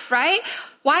life, right?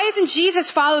 Why isn't Jesus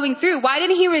following through? Why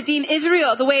didn't he redeem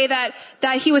Israel the way that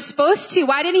he was supposed to?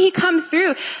 Why didn't he come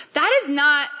through? That is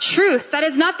not truth. That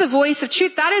is not the voice of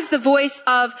truth. That is the voice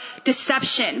of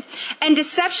deception. And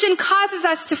deception causes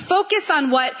us to focus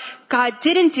on what God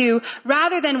didn't do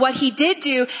rather than what he did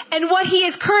do and what he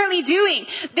is currently doing.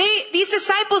 These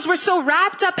disciples were so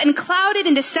wrapped up and clouded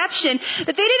in deception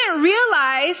that they didn't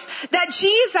realize that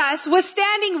Jesus was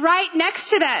standing right next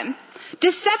to them.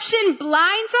 Deception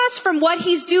blinds us from what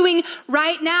he's doing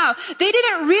right now. They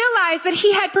didn't realize that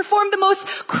he had performed the most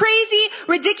crazy,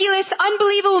 ridiculous,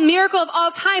 unbelievable miracle of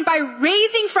all time by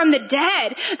raising from the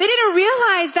dead. They didn't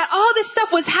realize that all this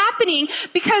stuff was happening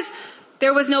because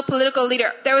there was no political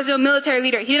leader. There was no military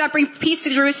leader. He did not bring peace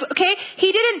to Jerusalem. Okay?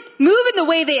 He didn't move in the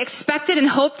way they expected and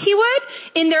hoped he would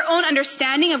in their own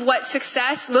understanding of what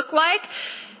success looked like.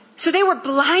 So they were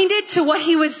blinded to what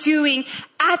he was doing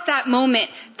at that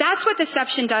moment. That's what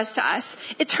deception does to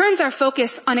us. It turns our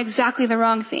focus on exactly the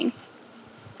wrong thing.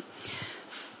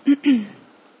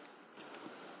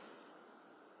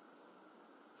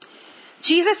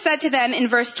 Jesus said to them in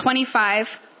verse 25,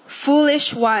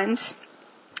 foolish ones.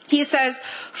 He says,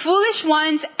 foolish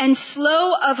ones and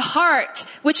slow of heart,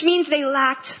 which means they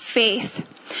lacked faith.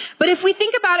 But if we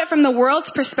think about it from the world's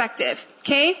perspective,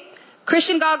 okay?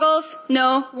 Christian goggles,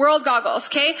 no, world goggles,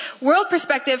 okay? World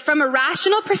perspective, from a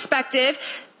rational perspective,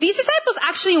 these disciples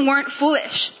actually weren't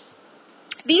foolish.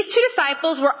 These two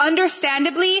disciples were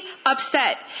understandably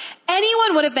upset.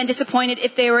 Anyone would have been disappointed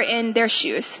if they were in their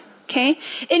shoes, okay?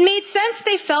 It made sense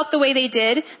they felt the way they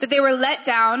did, that they were let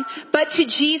down, but to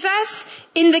Jesus,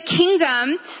 in the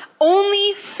kingdom,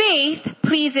 only faith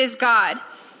pleases God.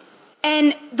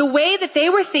 And the way that they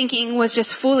were thinking was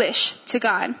just foolish to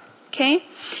God, okay?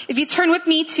 If you turn with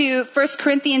me to 1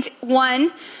 Corinthians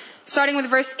 1, starting with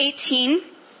verse 18.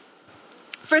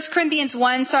 1 Corinthians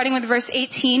 1, starting with verse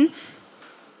 18.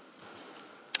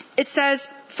 It says,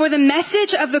 for the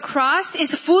message of the cross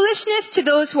is foolishness to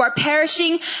those who are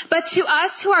perishing, but to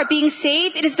us who are being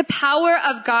saved, it is the power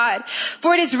of God.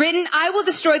 For it is written, I will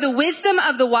destroy the wisdom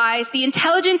of the wise, the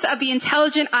intelligence of the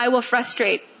intelligent I will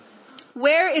frustrate.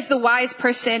 Where is the wise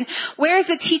person? Where is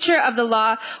the teacher of the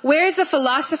law? Where is the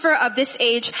philosopher of this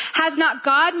age? Has not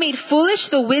God made foolish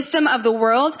the wisdom of the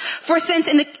world? For since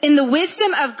in the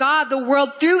wisdom of God, the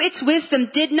world through its wisdom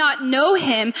did not know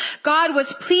him, God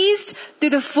was pleased through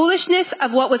the foolishness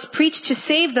of what was preached to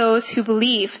save those who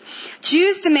believe.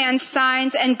 Jews demand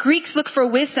signs and Greeks look for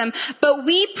wisdom, but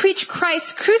we preach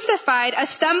Christ crucified, a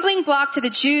stumbling block to the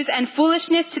Jews and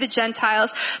foolishness to the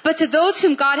Gentiles. But to those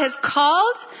whom God has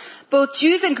called, both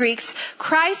Jews and Greeks,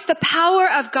 Christ, the power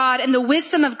of God and the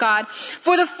wisdom of God.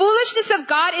 For the foolishness of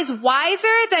God is wiser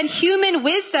than human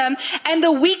wisdom, and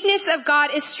the weakness of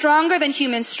God is stronger than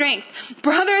human strength.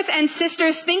 Brothers and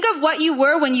sisters, think of what you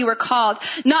were when you were called.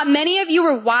 Not many of you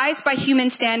were wise by human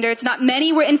standards. Not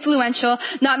many were influential.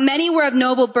 Not many were of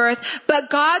noble birth. But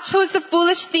God chose the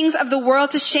foolish things of the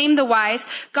world to shame the wise.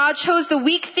 God chose the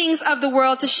weak things of the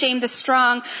world to shame the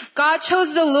strong. God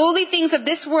chose the lowly things of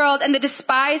this world and the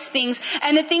despised things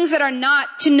and the things that are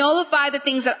not to nullify the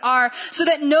things that are, so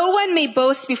that no one may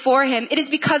boast before him. It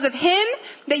is because of him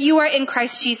that you are in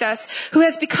Christ Jesus, who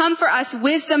has become for us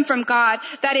wisdom from God,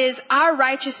 that is our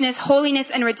righteousness, holiness,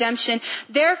 and redemption.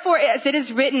 Therefore, as it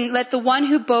is written, let the one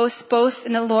who boasts boast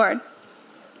in the Lord.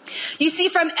 You see,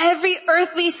 from every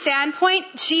earthly standpoint,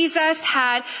 Jesus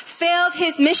had failed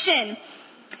his mission.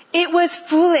 It was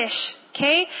foolish,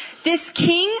 okay? This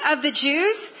king of the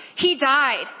Jews, he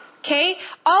died. Okay?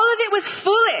 All of it was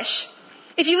foolish.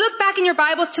 If you look back in your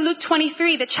Bibles to Luke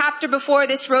 23, the chapter before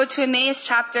this Road to Emmaus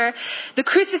chapter, the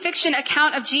crucifixion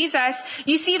account of Jesus,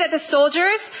 you see that the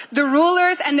soldiers, the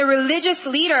rulers, and the religious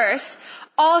leaders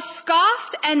all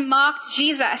scoffed and mocked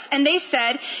Jesus. And they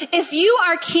said, if you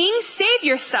are king, save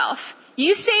yourself.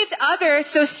 You saved others,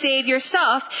 so save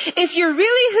yourself. If you're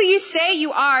really who you say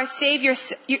you are, save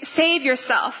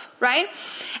yourself, right?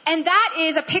 And that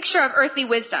is a picture of earthly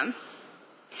wisdom.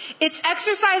 It's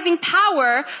exercising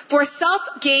power for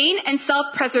self-gain and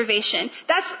self-preservation.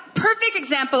 That's a perfect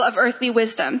example of earthly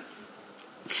wisdom.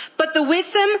 But the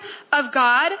wisdom of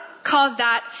God calls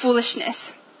that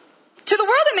foolishness. To the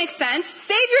world it makes sense.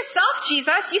 Save yourself,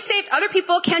 Jesus. You saved other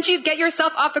people. Can't you get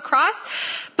yourself off the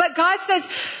cross? But God says,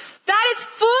 that is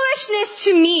foolishness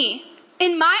to me.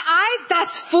 in my eyes,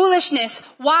 that's foolishness.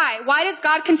 Why? Why does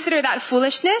God consider that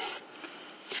foolishness?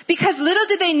 Because little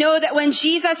did they know that when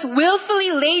Jesus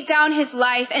willfully laid down his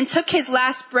life and took his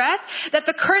last breath, that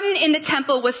the curtain in the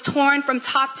temple was torn from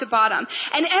top to bottom.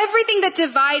 And everything that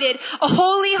divided a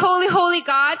holy, holy, holy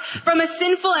God from a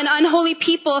sinful and unholy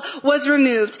people was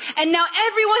removed. And now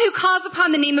everyone who calls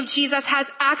upon the name of Jesus has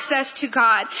access to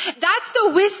God. That's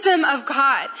the wisdom of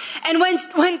God. And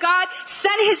when God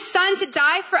sent his son to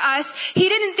die for us, he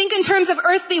didn't think in terms of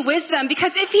earthly wisdom,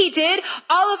 because if he did,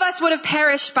 all of us would have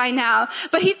perished by now.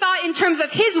 But he thought in terms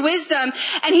of his wisdom,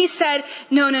 and he said,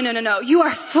 no. You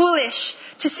are foolish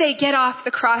to say, get off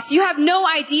the cross. You have no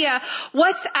idea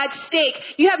what's at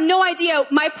stake. You have no idea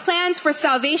my plans for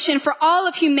salvation for all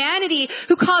of humanity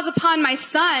who calls upon my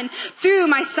son through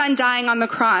my son dying on the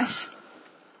cross.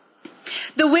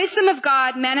 The wisdom of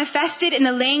God manifested in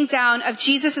the laying down of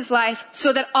Jesus' life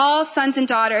so that all sons and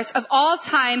daughters of all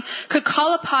time could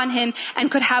call upon him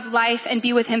and could have life and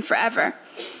be with him forever.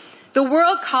 The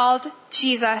world called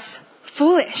Jesus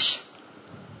foolish.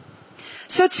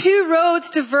 So two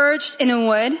roads diverged in a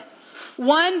wood.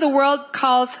 One the world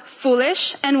calls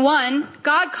foolish, and one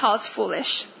God calls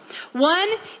foolish. One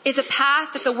is a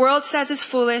path that the world says is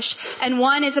foolish, and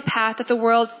one is a path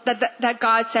that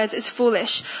God says is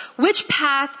foolish. Which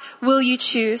path will you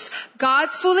choose?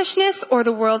 God's foolishness or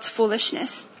the world's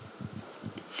foolishness?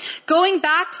 Going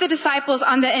back to the disciples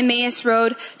on the Emmaus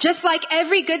Road, just like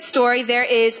every good story, there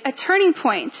is a turning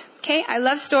point. Okay, I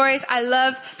love stories. I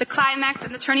love the climax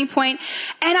and the turning point.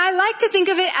 And I like to think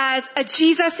of it as a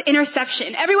Jesus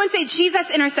interception. Everyone say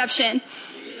Jesus interception.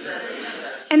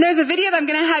 And there's a video that I'm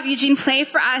going to have Eugene play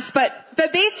for us. But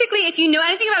basically, if you know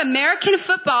anything about American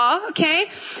football, okay,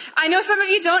 I know some of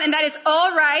you don't, and that is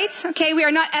all right. Okay, we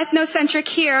are not ethnocentric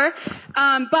here.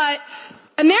 But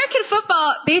American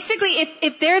football, basically,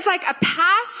 if there's like a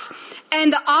pass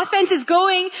and the offense is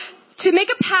going to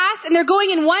make a pass and they're going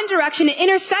in one direction, an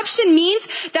interception means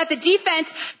that the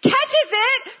defense catches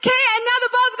it, okay, and now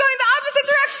the ball's going the opposite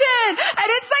direction. And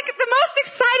it's like the most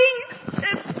exciting,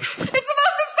 it's the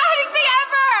most exciting thing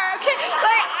ever, okay?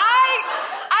 Like,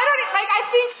 I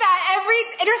think that every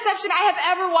interception I have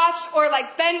ever watched or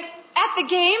like been at the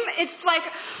game, it's like,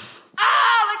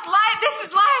 like life, this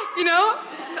is life, you know?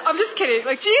 I'm just kidding.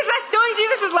 Like knowing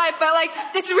Jesus is life, but like,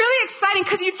 it's really exciting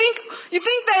because you think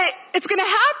that it's gonna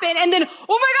happen and then,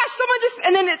 oh my gosh,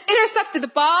 and then it's intercepted. The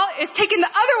ball is taken the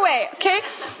other way, okay?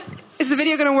 Is the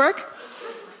video gonna work?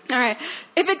 Alright.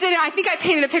 If it didn't, I think I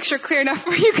painted a picture clear enough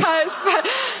for you guys, but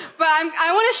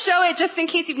I want to show it just in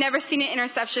case you've never seen an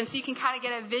interception so you can kind of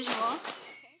get a visual.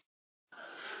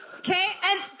 Okay,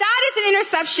 and that is an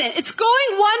interception. It's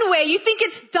going one way. You think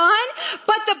it's done,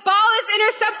 but the ball is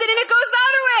intercepted and it goes the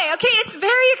other way. Okay, it's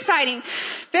very exciting.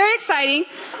 Very exciting.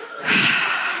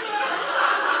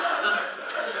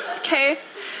 Okay.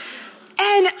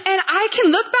 And I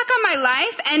can look back on my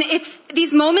life and it's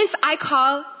these moments I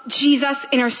call Jesus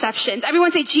interceptions.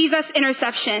 Everyone say Jesus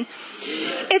interception.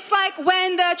 It's like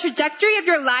when the trajectory of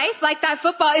your life, like that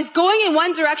football, is going in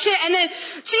one direction and then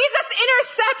Jesus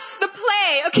intercepts the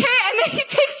play, okay? And then he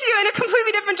takes you in a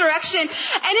completely different direction.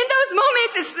 And in those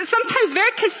moments, it's sometimes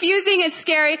very confusing and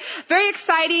scary, very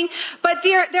exciting. But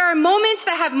there are moments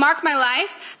that have marked my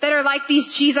life that are like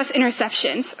these Jesus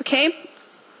interceptions, okay?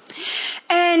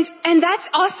 And that's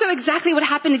also exactly what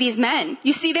happened to these men.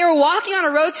 You see, they were walking on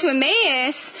a road to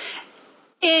Emmaus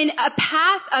in a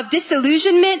path of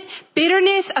disillusionment,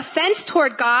 bitterness, offense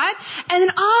toward God. And then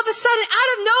all of a sudden,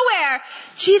 out of nowhere,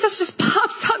 Jesus just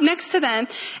pops up next to them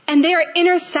and they are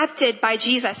intercepted by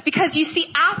Jesus. Because you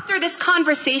see, after this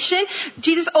conversation,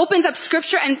 Jesus opens up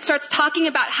scripture and starts talking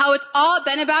about how it's all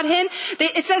been about him.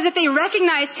 It says that they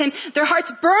recognized him, their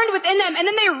hearts burned within them, and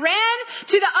then they ran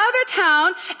to the other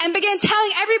town and began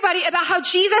telling everybody about how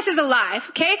Jesus is alive,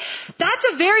 okay?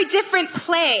 That's a very different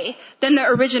play than the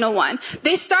original one.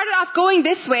 They started off going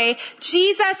this way,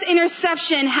 Jesus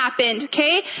interception happened,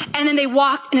 okay? And then they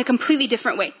walked in a completely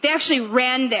different way. They actually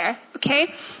ran there,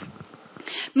 okay?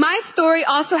 My story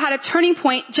also had a turning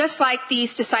point just like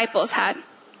these disciples had.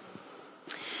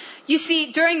 You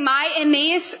see, during my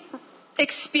Emmaus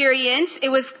experience, it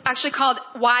was actually called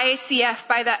YCF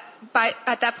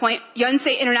at that point,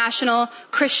 Yonsei International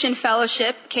Christian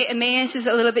Fellowship. Okay, Emmaus is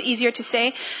a little bit easier to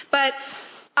say, but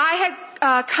I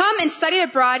had come and studied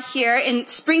abroad here in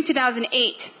spring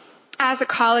 2008 as a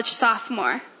college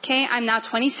sophomore. Okay, I'm now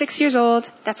 26 years old.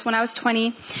 That's when I was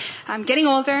 20. I'm getting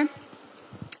older.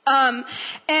 And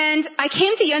I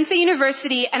came to Yonsei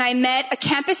University and I met a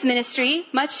campus minister,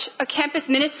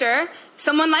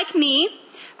 someone like me,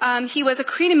 He was a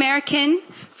Korean American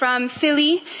from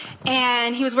Philly,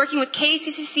 and he was working with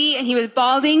KCCC, and he was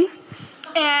balding.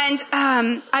 And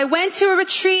I went to a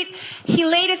retreat. He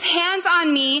laid his hands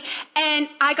on me, and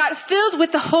I got filled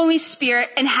with the Holy Spirit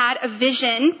and had a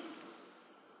vision.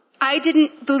 I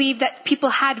didn't believe that people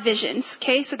had visions,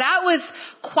 okay? So that was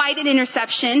quite an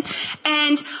interception.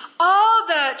 And all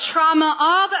the trauma,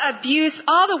 all the abuse,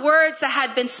 all the words that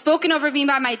had been spoken over me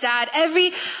by my dad,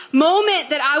 every moment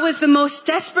that I was the most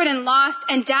desperate and lost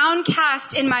and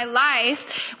downcast in my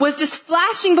life was just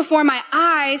flashing before my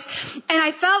eyes. And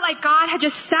I felt like God had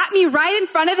just sat me right in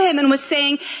front of him and was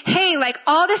saying, hey, like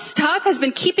all this stuff has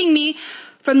been keeping me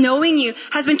from knowing you,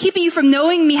 has been keeping you from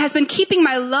knowing me, has been keeping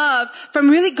my love from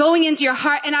really going into your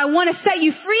heart, and I want to set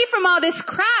you free from all this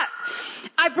crap.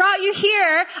 I brought you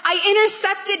here, I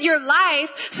intercepted your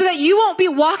life so that you won't be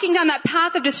walking down that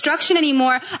path of destruction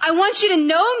anymore. I want you to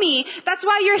know me. That's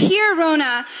why you're here,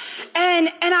 Rona. And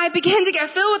I began to get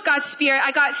filled with God's Spirit.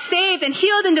 I got saved and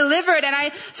healed and delivered, and I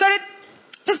started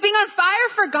just being on fire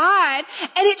for God,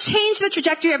 and it changed the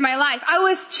trajectory of my life. I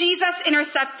was Jesus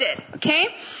intercepted, okay?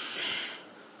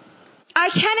 I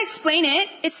can't explain it.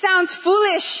 It sounds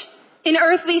foolish in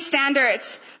earthly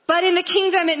standards, but in the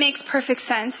kingdom it makes perfect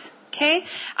sense. Okay?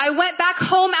 I went back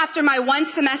home after my 1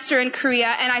 semester in Korea,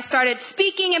 and I started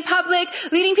speaking in public,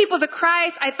 leading people to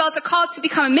Christ. I felt a call to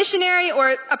become a missionary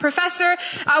or a professor.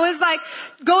 I was like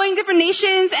going different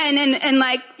nations and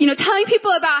like, telling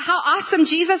people about how awesome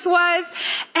Jesus was.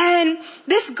 And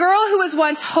this girl who was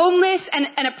once homeless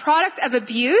and a product of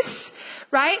abuse,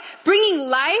 right? Bringing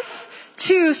life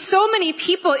to so many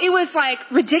people, it was like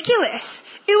ridiculous.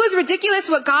 It was ridiculous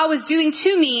what God was doing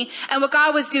to me and what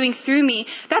God was doing through me.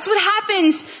 That's what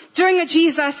happens during a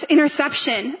Jesus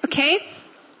interception, okay?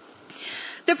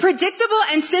 The predictable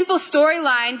and simple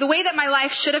storyline, the way that my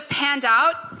life should have panned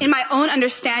out in my own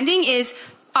understanding is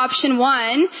option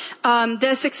 1,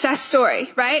 the success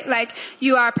story, right? Like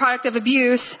you are a product of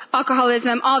abuse,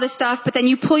 alcoholism, all this stuff, but then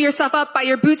you pull yourself up by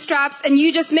your bootstraps and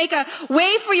you just make a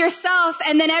way for yourself,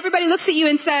 and then everybody looks at you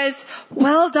and says,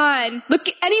 well done. Look,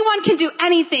 anyone can do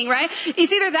anything, right?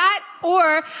 It's either that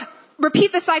or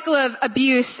repeat the cycle of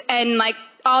abuse and like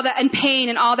all that and pain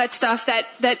and all that stuff that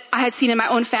I had seen in my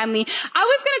own family. I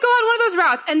was going to go on one of those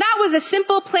routes, and that was a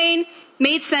simple, plain,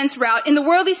 made sense route. In the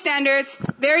worldly standards,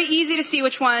 very easy to see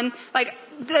which one,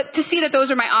 to see that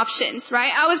those are my options,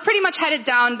 right? I was pretty much headed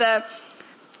down the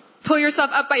pull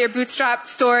yourself up by your bootstrap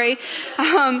story.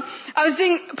 I was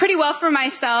doing pretty well for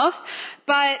myself,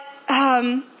 but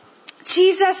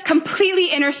Jesus completely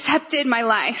intercepted my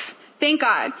life. Thank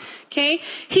God. Okay?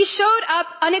 He showed up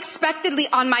unexpectedly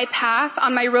on my path,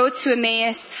 on my road to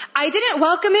Emmaus. I didn't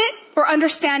welcome it or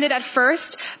understand it at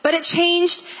first, but it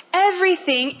changed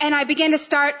everything, and I began to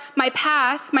start my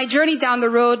path, my journey down the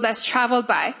road less traveled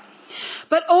by.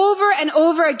 But over and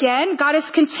over again, God is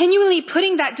continually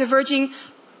putting that diverging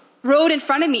road in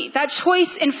front of me, that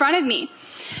choice in front of me.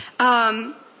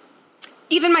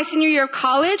 Even my senior year of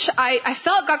college, I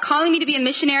felt God calling me to be a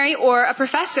missionary or a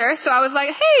professor. So I was like,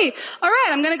 hey, all right,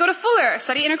 I'm going to go to Fuller,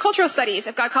 study intercultural studies.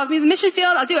 If God calls me to the mission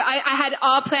field, I'll do it. I had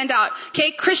all planned out.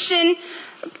 Okay, Christian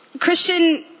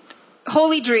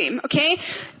holy dream. Okay,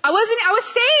 I was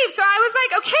saved, so I was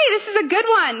like, okay, this is a good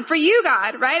one for you,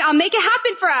 God, right? I'll make it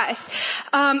happen for us.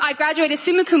 I graduated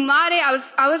summa cum laude.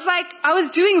 I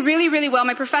was doing really, really well.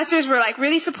 My professors were like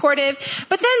really supportive,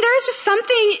 but then there was just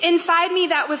something inside me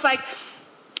that was like,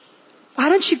 why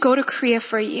don't you go to Korea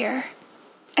for a year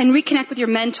and reconnect with your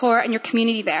mentor and your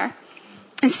community there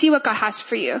and see what God has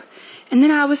for you? And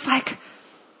then I was like,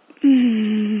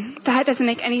 that doesn't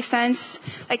make any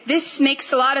sense. Like, this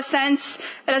makes a lot of sense.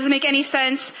 That doesn't make any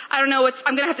sense. I don't know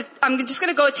I'm just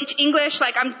going to go teach English.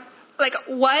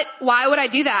 What? Why would I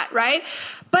do that, right?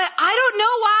 But I don't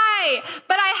know why.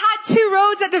 But I had 2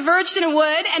 roads that diverged in a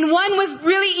wood, and one was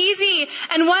really easy,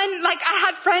 and one, I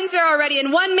had friends there already,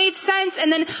 and one made sense,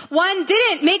 and then one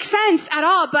didn't make sense at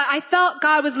all. But I felt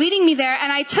God was leading me there,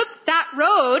 and I took that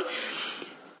road.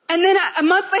 And then a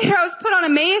month later, I was put on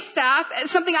Emmaus staff,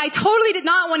 something I totally did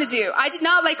not want to do. I did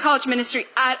not like college ministry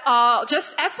at all.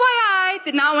 Just FYI,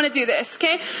 did not want to do this,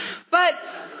 okay? But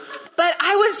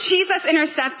I was Jesus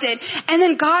intercepted. And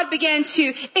then God began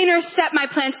to intercept my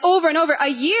plans over and over. A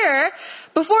year,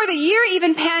 before the year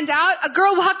even panned out, a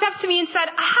girl walked up to me and said,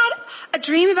 I had a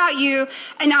dream about you,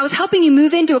 and I was helping you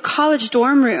move into a college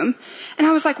dorm room. And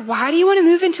I was like, why do you want to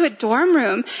move into a dorm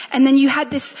room? And then you had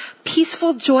this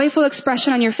peaceful, joyful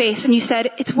expression on your face, and you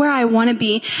said, it's where I want to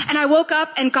be. And I woke up,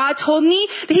 and God told me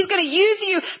that He's going to use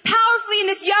you powerfully in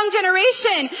this young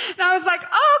generation. And I was like,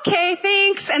 oh, okay,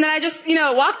 thanks. And then I just,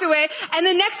 walked away. pray. And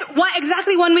the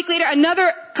exactly 1 week later,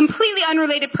 another completely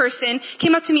unrelated person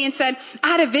came up to me and said, I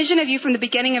had a vision of you from the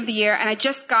beginning of the year, and I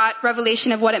just got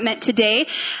revelation of what it meant today.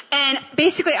 And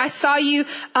basically, I saw you,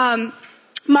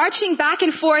 marching back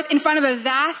and forth in front of a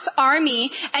vast army,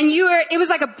 and it was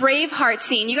like a Braveheart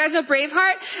scene. You guys know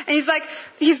Braveheart? And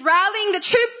he's rallying the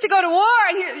troops to go to war,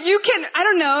 and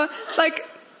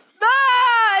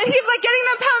he's like getting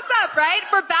them pumped up, right,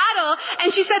 for battle.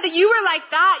 And she said that you were like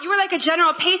that. You were like a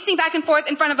general pacing back and forth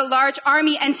in front of a large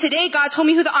army. And today God told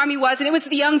me who the army was, and it was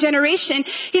the young generation.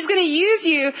 He's going to use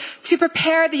you to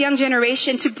prepare the young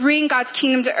generation to bring God's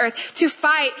kingdom to earth, to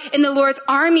fight in the Lord's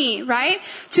army, right?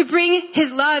 To bring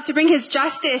His love, to bring His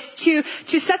justice, to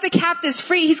set the captives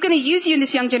free. He's going to use you in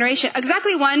this young generation.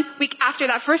 Exactly 1 week after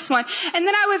that first one. And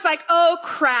then I was like, oh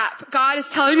crap, God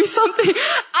is telling me something.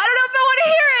 I don't know if I want to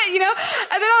hear it. And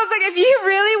then I was like, if you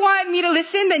really want me to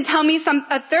listen, then tell me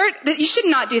a third. You should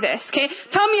not do this, okay?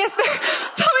 Tell me a third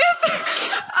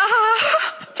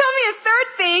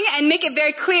thing and make it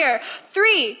very clear.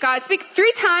 3, God, speak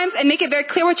 3 times and make it very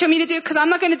clear what you want me to do, because I'm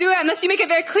not going to do it unless you make it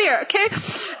very clear, okay?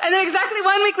 And then exactly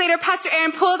 1 week later, Pastor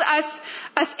Erin pulled us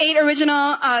 8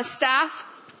 original staff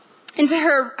into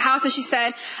her house, and she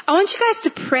said, I want you guys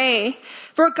to pray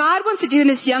for what God wants to do in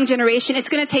this young generation. It's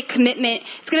going to take commitment.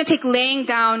 It's going to take laying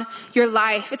down your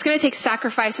life. It's going to take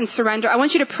sacrifice and surrender. I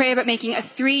want you to pray about making a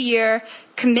 3-year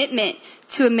commitment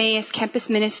to Emmaus Campus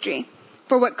Ministry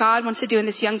for what God wants to do in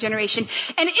this young generation.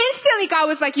 And instantly God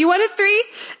was like, you wanted 3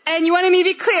 and you wanted me to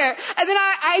be clear. And then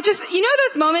I just,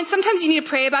 those moments, sometimes you need to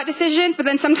pray about decisions, but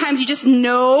then sometimes you just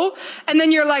know, and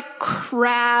then you're like,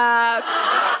 crap,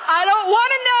 I don't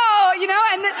want to know,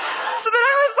 and so then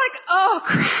I was like, oh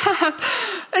crap.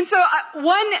 And so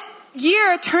 1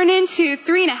 year turned into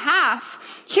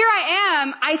 3.5. Here I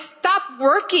am. I stopped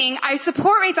working. I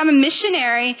support rates. I'm a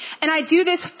missionary, and I do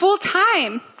this full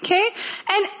time. Okay.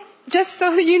 And just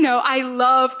so you know, I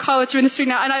love college ministry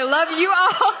now, and I love you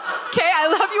all. Okay, I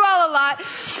love you all a lot.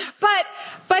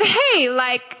 But hey,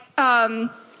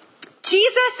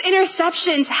 Jesus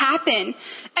interceptions happen,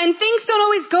 and things don't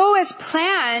always go as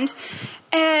planned.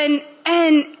 And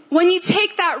when you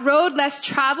take that road less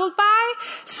traveled by,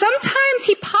 sometimes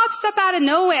He pops up out of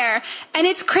nowhere, and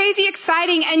it's crazy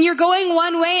exciting, and you're going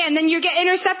one way, and then you get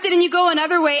intercepted and you go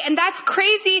another way, and that's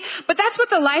crazy, but that's what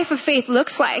the life of faith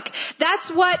looks like.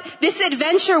 That's what this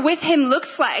adventure with Him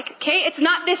looks like, okay? It's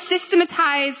not this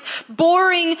systematized,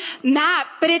 boring map,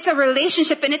 but it's a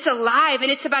relationship, and it's alive,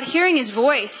 and it's about hearing His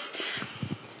voice.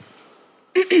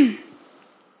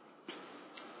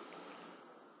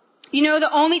 The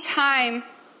only time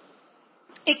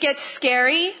it gets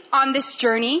scary on this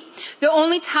journey, the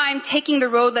only time taking the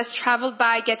road less traveled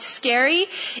by gets scary,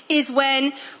 is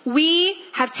when we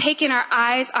have taken our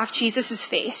eyes off Jesus'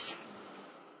 face.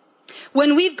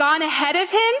 When we've gone ahead of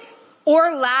Him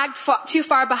or lagged too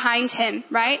far behind Him,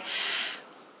 right?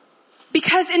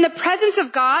 Because in the presence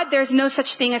of God, there's no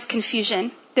such thing as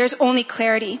confusion. There's only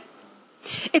clarity.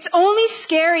 It's only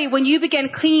scary when you begin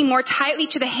clinging more tightly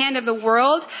to the hand of the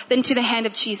world than to the hand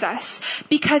of Jesus.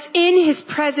 Because in His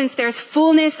presence, there's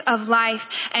fullness of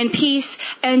life and peace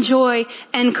and joy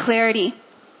and clarity.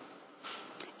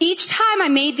 Each time I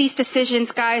made these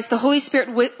decisions, guys, the Holy Spirit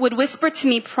would whisper to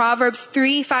me Proverbs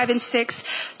 3, 5, and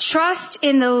 6. Trust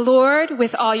in the Lord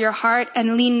with all your heart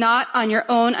and lean not on your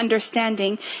own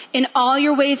understanding. In all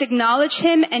your ways acknowledge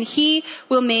Him, and He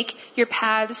will make your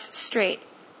paths straight.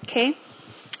 Okay?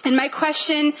 And my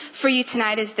question for you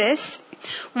tonight is this.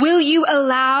 Will you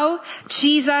allow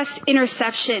Jesus'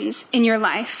 interceptions in your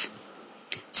life?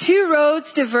 2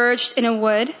 roads diverged in a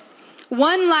wood.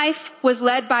 One life was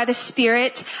led by the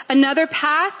Spirit. Another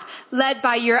path led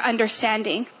by your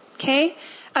understanding. Okay?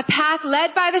 A path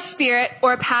led by the Spirit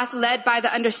or a path led by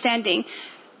the understanding.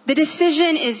 The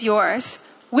decision is yours.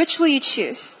 Which will you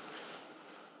choose?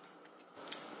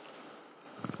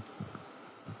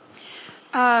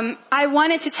 I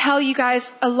wanted to tell you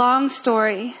guys a long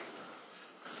story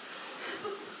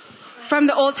from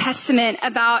the Old Testament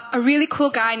about a really cool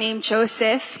guy named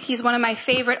Joseph. He's one of my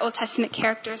favorite Old Testament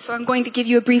characters, so I'm going to give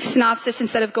you a brief synopsis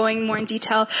instead of going more in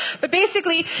detail. But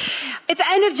basically, at the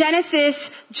end of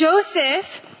Genesis,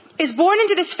 Joseph is born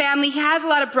into this family. He has a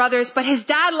lot of brothers, but his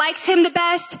dad likes him the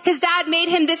best. His dad made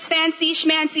him this fancy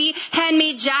schmancy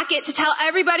handmade jacket to tell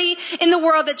everybody in the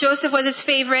world that Joseph was his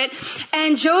favorite.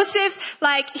 And Joseph,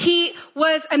 he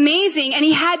was amazing, and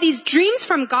he had these dreams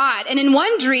from God. And in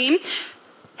one dream,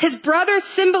 his brothers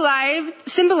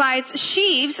symbolized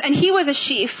sheaves, and he was a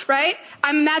sheaf, right?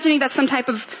 I'm imagining that's some type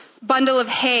of bundle of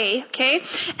hay, okay?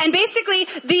 And basically,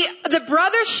 the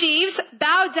brother sheaves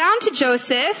bowed down to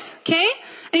Joseph, okay?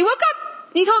 And he woke up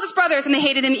He told his brothers and they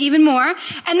hated him even more.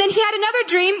 And then he had another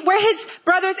dream where his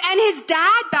brothers and his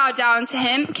dad bowed down to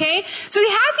him, okay? So he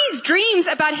has these dreams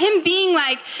about him being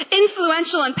like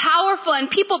influential and powerful and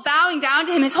people bowing down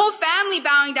to him, his whole family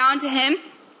bowing down to him.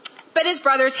 But his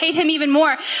brothers hate him even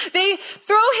more. They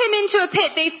throw him into a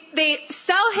pit. They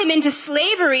sell him into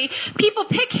slavery. People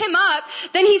pick him up.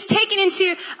 Then he's taken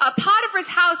into Potiphar's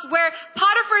house where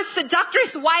Potiphar's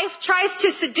seductress wife tries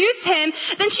to seduce him.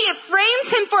 Then she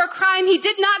frames him for a crime he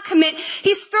did not commit.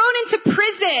 He's thrown into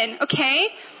prison, okay?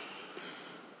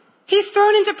 He's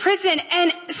thrown into prison.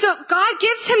 And so God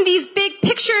gives him these big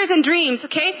pictures and dreams,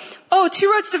 okay? Oh,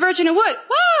 2 roads diverge in a wood.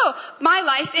 Whoa! My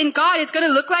life in God is going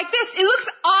to look like this. It looks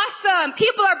awesome.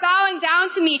 People are bowing down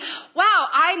to me. Wow,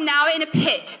 I'm now in a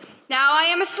pit. Now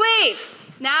I am a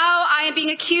slave. Now I am being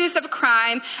accused of a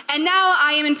crime. And now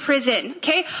I am in prison,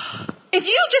 okay? If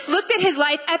you just looked at his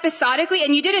life episodically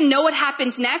and you didn't know what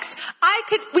happens next,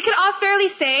 we could all fairly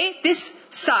say this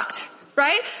sucked,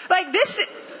 right?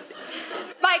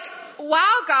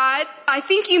 Wow, God, I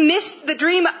think you missed the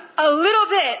dream a little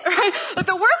bit, right? But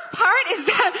the worst part is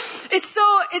that it's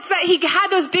that he had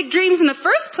those big dreams in the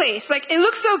first place. Like, it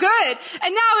looks so good,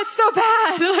 and now it's so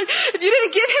bad. Like, if you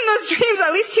didn't give him those dreams,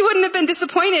 at least he wouldn't have been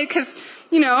disappointed because,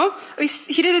 at least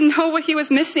he didn't know what he was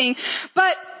missing.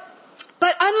 But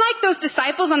unlike those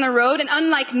disciples on the road, and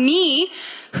unlike me,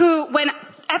 who, when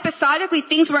episodically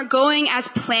things weren't going as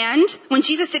planned, when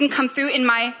Jesus didn't come through in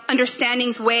my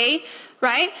understanding's way,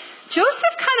 right?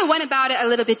 Joseph kind of went about it a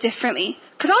little bit differently.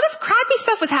 Because all this crappy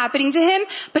stuff was happening to him,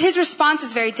 but his response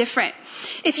was very different.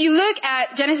 If you look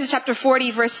at Genesis chapter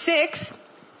 40, verse 6,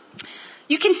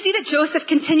 you can see that Joseph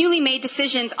continually made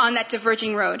decisions on that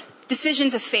diverging road.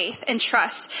 Decisions of faith and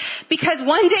trust. Because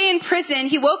one day in prison,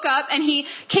 he woke up and he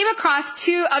came across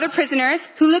 2 other prisoners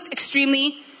who looked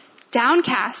extremely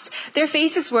downcast. Their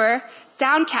faces were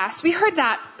downcast. We heard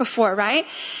that before, right?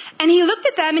 And he looked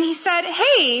at them and he said,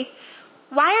 "Hey,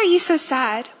 why are you so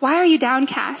sad? Why are you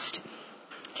downcast?"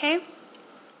 Okay?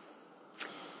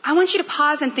 I want you to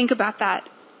pause and think about that.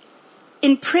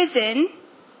 In prison,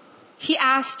 he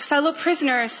asked fellow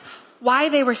prisoners why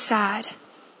they were sad.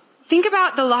 Think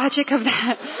about the logic of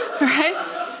that, right?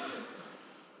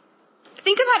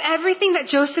 Think about everything that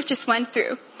Joseph just went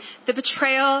through. The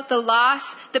betrayal, the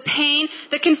loss, the pain,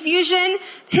 the confusion,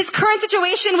 his current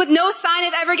situation with no sign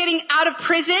of ever getting out of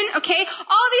prison, okay?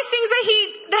 All these things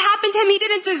that happened to him, he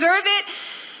didn't deserve it.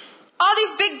 All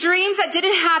these big dreams that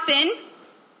didn't happen.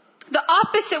 The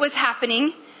opposite was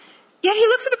happening. Yet he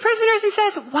looks at the prisoners and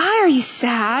says, "Why are you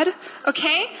sad?"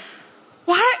 Okay?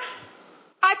 Why?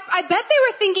 I bet they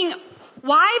were thinking,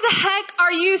 "Why the heck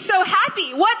are you so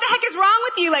happy? What the heck is wrong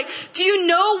with you? Like, do you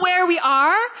know where we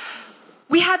are?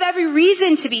 We have every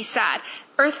reason to be sad."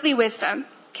 Earthly wisdom,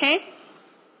 okay?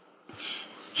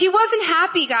 He wasn't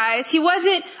happy, guys. He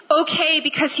wasn't okay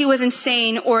because he was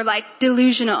insane or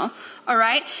delusional, all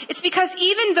right? It's because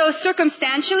even though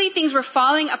circumstantially things were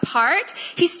falling apart,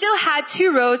 he still had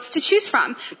 2 roads to choose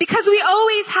from. Because we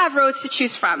always have roads to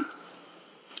choose from.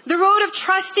 The road of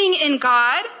trusting in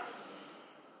God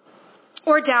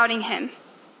or doubting him.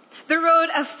 The road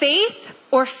of faith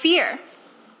or fear.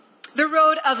 The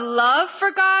road of love for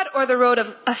God or the road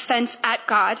of offense at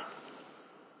God.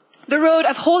 The road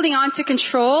of holding on to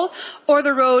control or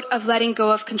the road of letting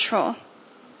go of control.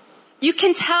 You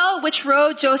can tell which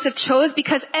road Joseph chose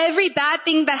because every bad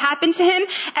thing that happened to him,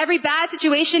 every bad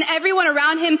situation, everyone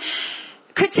around him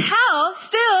could tell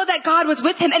still that God was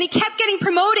with him, and he kept getting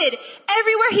promoted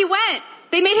everywhere he went.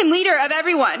 They made him leader of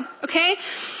everyone, okay?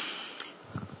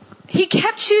 He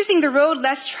kept choosing the road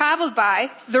less traveled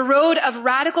by, the road of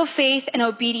radical faith and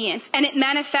obedience, and it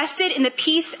manifested in the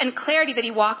peace and clarity that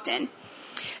he walked in.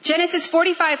 Genesis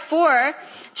 45:4,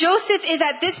 Joseph is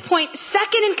at this point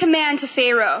second in command to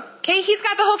Pharaoh. Okay, he's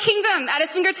got the whole kingdom at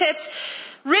his fingertips.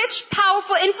 Rich,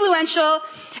 powerful, influential,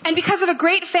 and because of a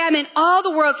great famine, all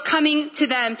the world's coming to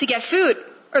them to get food,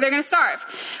 or they're going to starve.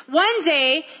 One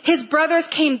day, his brothers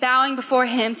came bowing before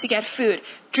him to get food.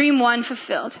 Dream 1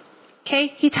 fulfilled. Okay,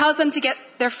 he tells them to get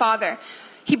their father.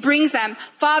 He brings them,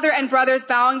 father and brothers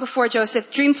bowing before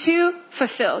Joseph. Dream 2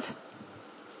 fulfilled.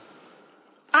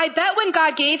 I bet when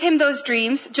God gave him those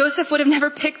dreams, Joseph would have never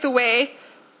picked the way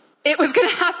it was going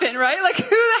to happen, right? Who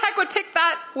the heck would pick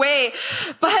that way?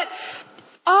 But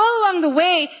all along the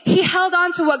way, he held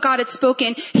on to what God had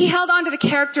spoken. He held on to the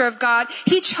character of God.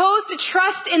 He chose to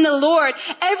trust in the Lord.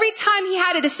 Every time he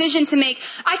had a decision to make,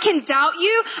 I can doubt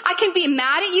you, I can be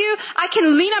mad at you, I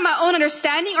can lean on my own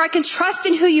understanding, or I can trust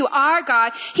in who you are,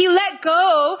 God. He let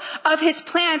go of his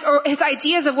plans or his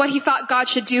ideas of what he thought God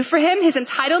should do for him, his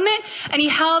entitlement, and he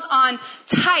held on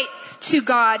tight to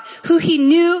God, who he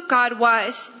knew God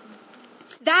was.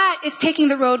 That is taking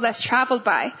the road less traveled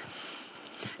by.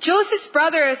 Joseph's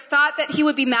brothers thought that he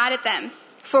would be mad at them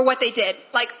for what they did.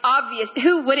 Like, obvious.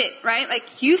 Who wouldn't, right?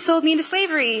 Like, you sold me into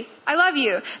slavery. I love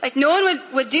you. Like, no one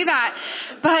would do that.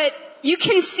 But you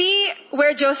can see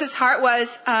where Joseph's heart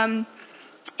was.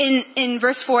 In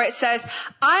verse 4, it says,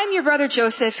 I am your brother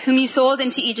Joseph, whom you sold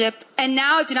into Egypt, and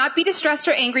now do not be distressed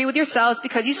or angry with yourselves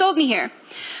because you sold me here.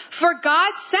 For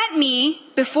God sent me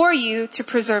before you to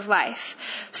preserve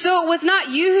life. So it was not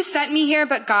you who sent me here,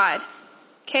 but God.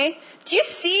 Okay? Do you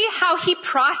see how he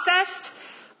processed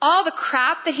all the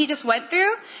crap that he just went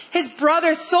through? His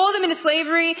brothers sold him into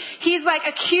slavery. He's like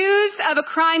accused of a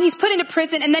crime. He's put into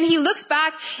prison. And then he looks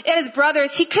back at his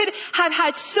brothers. He could have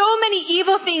had so many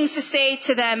evil things to say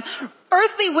to them.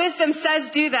 Earthly wisdom says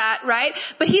do that,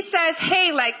 right? But he says,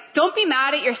 hey, like, don't be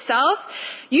mad at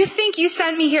yourself. You think you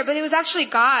sent me here, but it was actually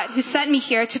God who sent me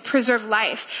here to preserve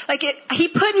life. Like, he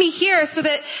put me here so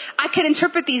that I could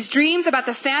interpret these dreams about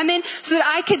the famine, so that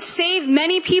I could save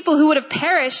many people who would have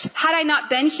perished had I not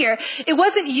been here. It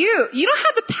wasn't you. You don't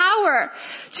have the power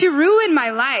to ruin my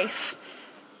life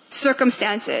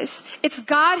circumstances. It's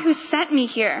God who sent me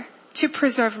here to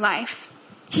preserve life.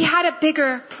 He had a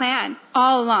bigger plan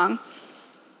all along.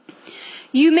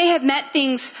 You may have meant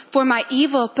things for my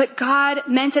evil, but God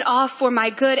meant it all for my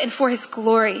good and for his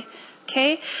glory.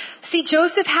 Okay? See,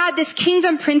 Joseph had this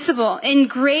kingdom principle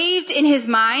engraved in his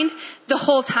mind the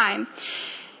whole time.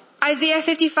 Isaiah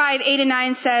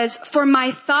 55:8-9 says, for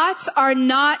my thoughts are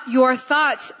not your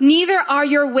thoughts, neither are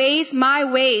your ways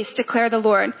my ways, declare the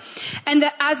Lord. And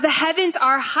as the heavens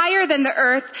are higher than the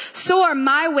earth, so are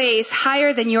my ways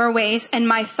higher than your ways, and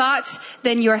my thoughts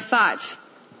than your thoughts.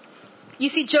 You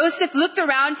see, Joseph looked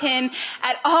around him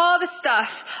at all the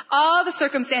stuff, all the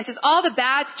circumstances, all the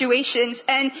bad situations,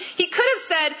 and he could have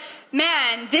said,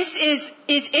 man, this is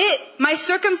it. My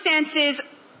circumstances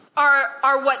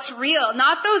are what's real,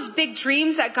 not those big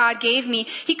dreams that God gave me.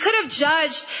 He could have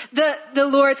judged the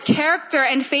Lord's character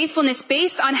and faithfulness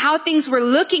based on how things were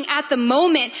looking at the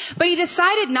moment, but he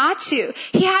decided not to.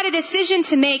 He had a decision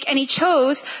to make, and he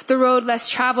chose the road less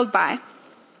traveled by.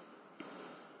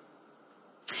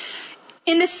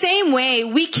 In the same way,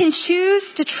 we can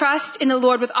choose to trust in the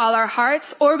Lord with all our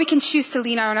hearts, or we can choose to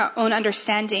lean on our own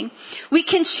understanding. We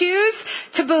can choose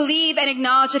to believe and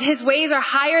acknowledge that his ways are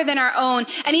higher than our own.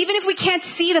 And even if we can't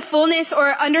see the fullness or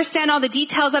understand all the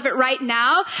details of it right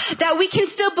now, that we can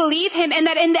still believe him, and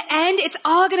that in the end, it's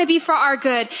all going to be for our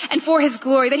good and for his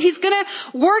glory, that he's going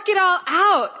to work it all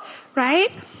out, right?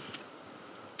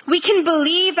 We can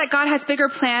believe that God has bigger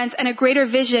plans and a greater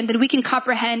vision than we can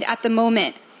comprehend at the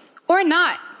moment. Or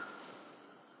not.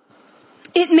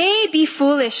 It may be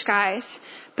foolish, guys,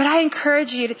 but I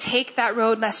encourage you to take that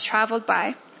road less traveled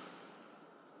by.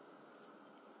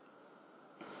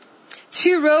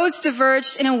 Two roads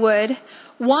diverged in a wood.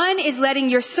 One is letting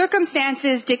your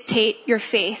circumstances dictate your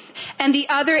faith, and the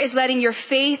other is letting your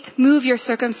faith move your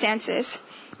circumstances.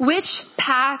 Which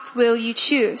path will you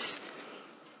choose?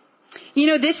 You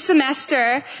know, this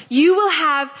semester, you will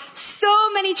have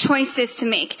so many choices to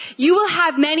make. You will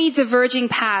have many diverging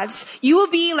paths. You will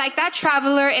be like that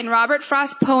traveler in Robert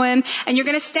Frost's poem, and you're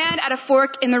going to stand at a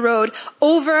fork in the road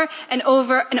over and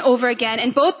over and over again.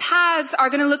 And both paths are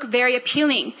going to look very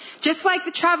appealing. Just like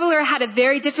the traveler had a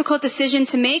very difficult decision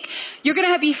to make, you're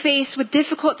going to be faced with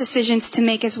difficult decisions to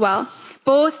make as well.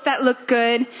 Both that look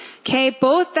good, okay?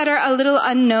 Both that are a little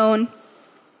unknown.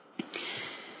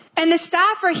 And the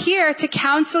staff are here to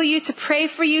counsel you, to pray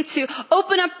for you, to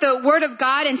open up the Word of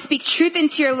God and speak truth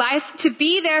into your life, to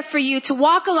be there for you, to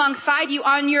walk alongside you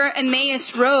on your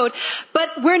Emmaus road.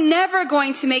 But we're never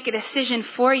going to make a decision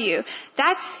for you.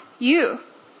 That's you.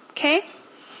 Okay?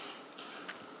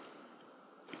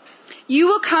 You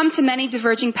will come to many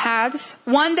diverging paths.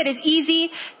 One that is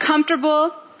easy,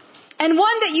 comfortable, and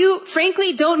one that you,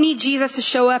 frankly, don't need Jesus to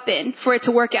show up in for it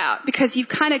to work out, because you've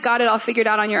kind of got it all figured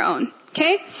out on your own.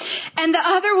 Okay? And the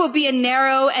other will be a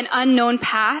narrow and unknown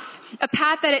path, a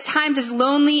path that at times is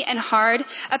lonely and hard,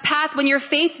 a path when your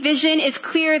faith vision is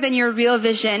clearer than your real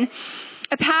vision,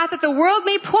 a path that the world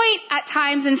may point at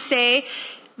times and say,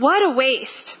 what a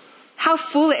waste, how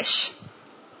foolish.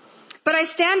 But I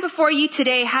stand before you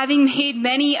today having made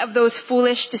many of those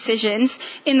foolish decisions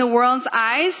in the world's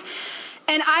eyes,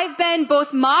 and I've been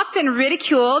both mocked and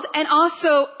ridiculed and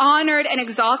also honored and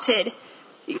exalted,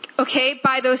 okay,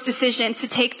 by those decisions to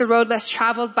take the road less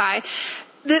traveled by.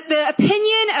 The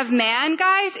opinion of man,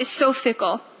 guys, is so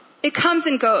fickle. It comes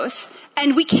and goes.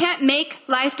 And we can't make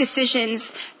life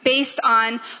decisions based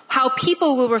on how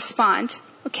people will respond,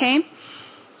 okay?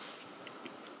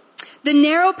 The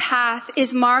narrow path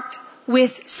is marked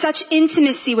with such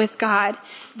intimacy with God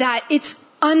that it's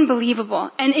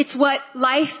unbelievable. And it's what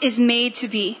life is made to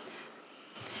be.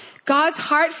 God's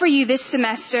heart for you this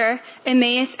semester,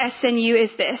 Emmaus SNU,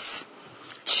 is this.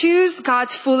 Choose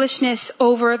God's foolishness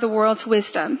over the world's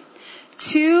wisdom.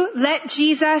 2, let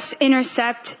Jesus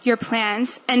intercept your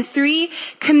plans. And 3,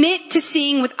 commit to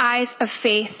seeing with eyes of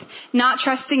faith, not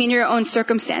trusting in your own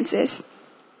circumstances.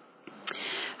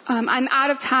 I'm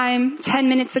out of time 10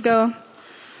 minutes ago,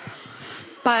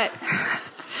 but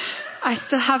I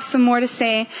still have some more to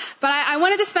say. But I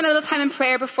wanted to spend a little time in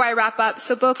prayer before I wrap up.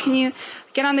 So Bo, can you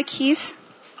get on the keys?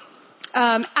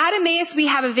 At Emmaus, we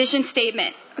have a vision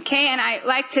statement, okay? And I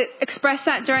like to express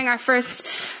that during our first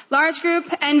large group.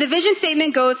 And the vision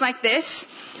statement goes like this.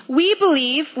 We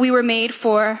believe we were made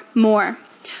for more.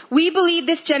 We believe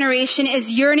this generation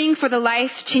is yearning for the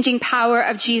life-changing power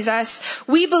of Jesus.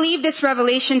 We believe this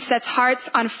revelation sets hearts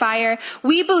on fire.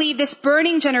 We believe this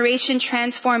burning generation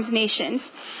transforms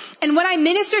nations. And when I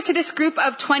minister to this group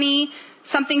of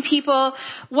 20-something people,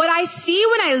 what I see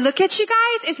when I look at you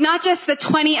guys is not just the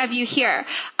 20 of you here.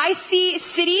 I see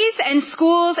cities and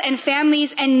schools and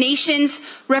families and nations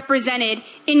represented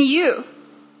in you.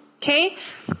 Okay?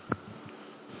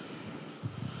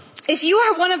 If you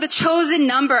are one of the chosen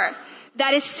number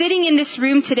that is sitting in this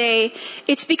room today,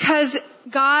 it's because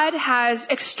God has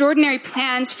extraordinary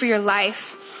plans for your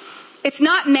life. It's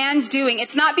not man's doing.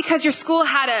 It's not because your school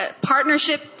had a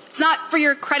partnership. It's not for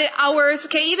your credit hours,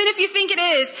 okay? Even if you think it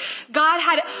is, God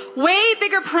had way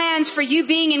bigger plans for you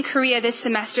being in Korea this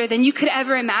semester than you could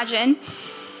ever imagine.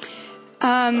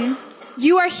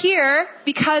 You are here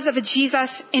because of a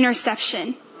Jesus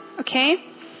interception, okay?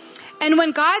 And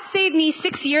when God saved me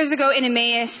 6 years ago in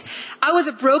Emmaus, I was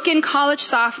a broken college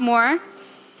sophomore.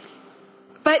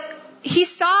 But he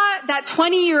saw that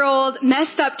 20-year-old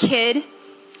messed up kid,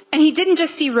 and he didn't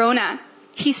just see Rona.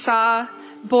 He saw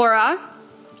Bora.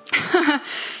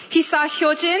 He saw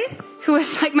Hyojin, who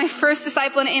was like my first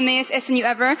disciple in Emmaus SNU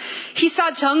ever. He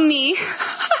saw Jungmi.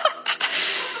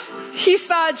 He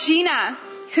saw Gina,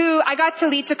 who I got to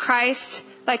lead to Christ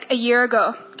like a year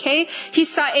ago, okay? He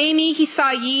saw Amy, he saw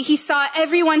Yi, he saw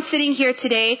everyone sitting here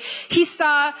today. He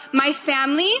saw my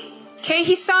family, okay?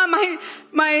 He saw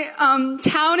my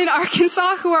town in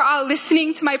Arkansas who are all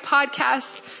listening to my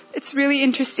podcast. It's really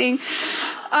interesting.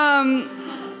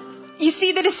 You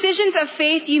see, the decisions of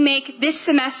faith you make this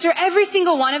semester, every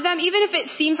single one of them, even if it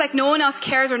seems like no one else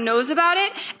cares or knows about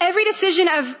it, every decision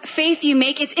of faith you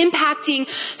make is impacting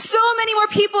so many more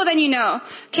people than you know.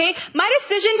 Okay? My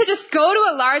decision to just go to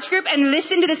a large group and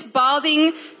listen to this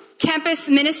balding campus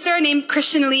minister named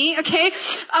Christian Lee, okay,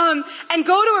 and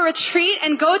go to a retreat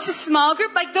and go to small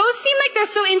group, like those seem like they're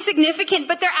so insignificant,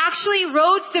 but they're actually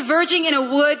roads diverging in a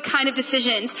wood kind of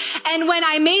decisions. And when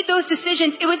I made those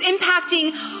decisions, it was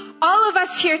impacting all of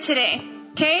us here today,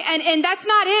 okay, and that's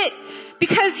not it.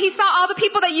 Because he saw all the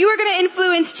people that you were going to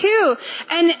influence too.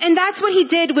 And that's what he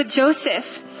did with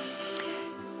Joseph.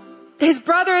 His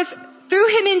brothers threw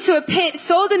him into a pit,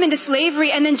 sold him into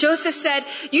slavery, and then Joseph said,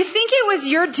 you think it was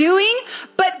your doing?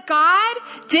 But God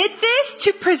did this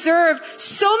to preserve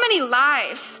so many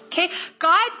lives. Okay?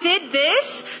 God did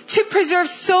this to preserve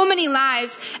so many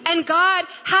lives. And God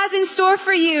has in store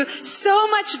for you so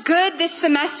much good this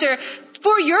semester.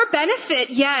 For your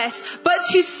benefit, yes, but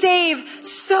to save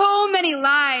so many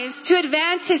lives, to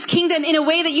advance His kingdom in a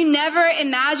way that you never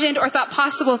imagined or thought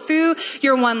possible through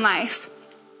your one life.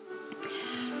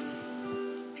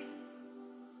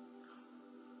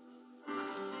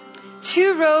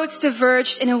 Two roads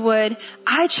diverged in a wood.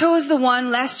 I chose the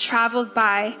one less traveled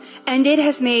by, and it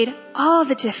has made all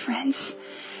the difference.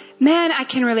 Man, I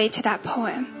can relate to that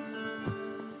poem.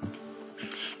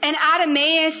 And at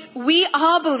Emmaus, we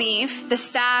all believe, the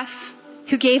staff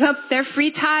who gave up their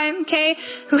free time, okay,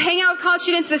 who hang out with college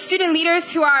students, the student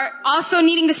leaders who are also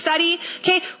needing to study,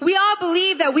 okay, we all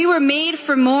believe that we were made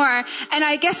for more. And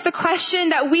I guess the question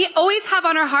that we always have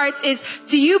on our hearts is,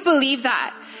 do you believe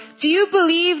that? Do you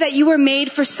believe that you were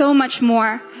made for so much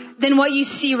more than what you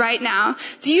see right now?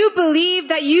 Do you believe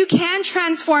that you can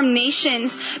transform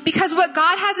nations? Because what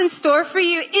God has in store for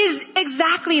you is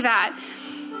exactly that.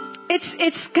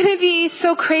 It's going to be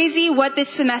so crazy what this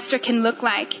semester can look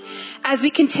like as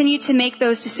we continue to make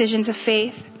those decisions of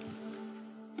faith.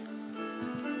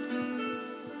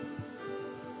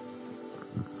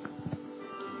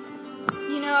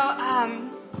 You know,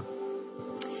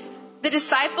 the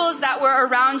disciples that were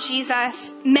around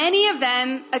Jesus, many of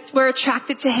them were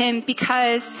attracted to Him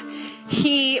because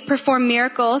He performed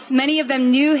miracles. Many of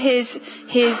them knew his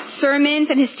sermons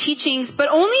and his teachings, but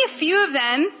only a few of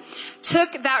them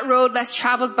took that road less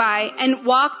traveled by and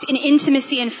walked in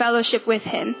intimacy and fellowship with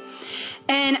him.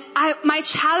 And my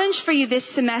challenge for you this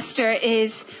semester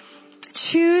is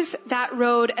choose that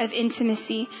road of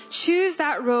intimacy. Choose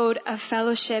that road of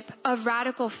fellowship, of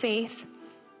radical faith.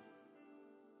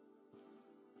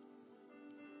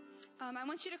 I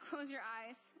want you to close your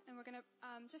eyes, and we're going to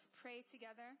just pray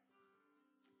together.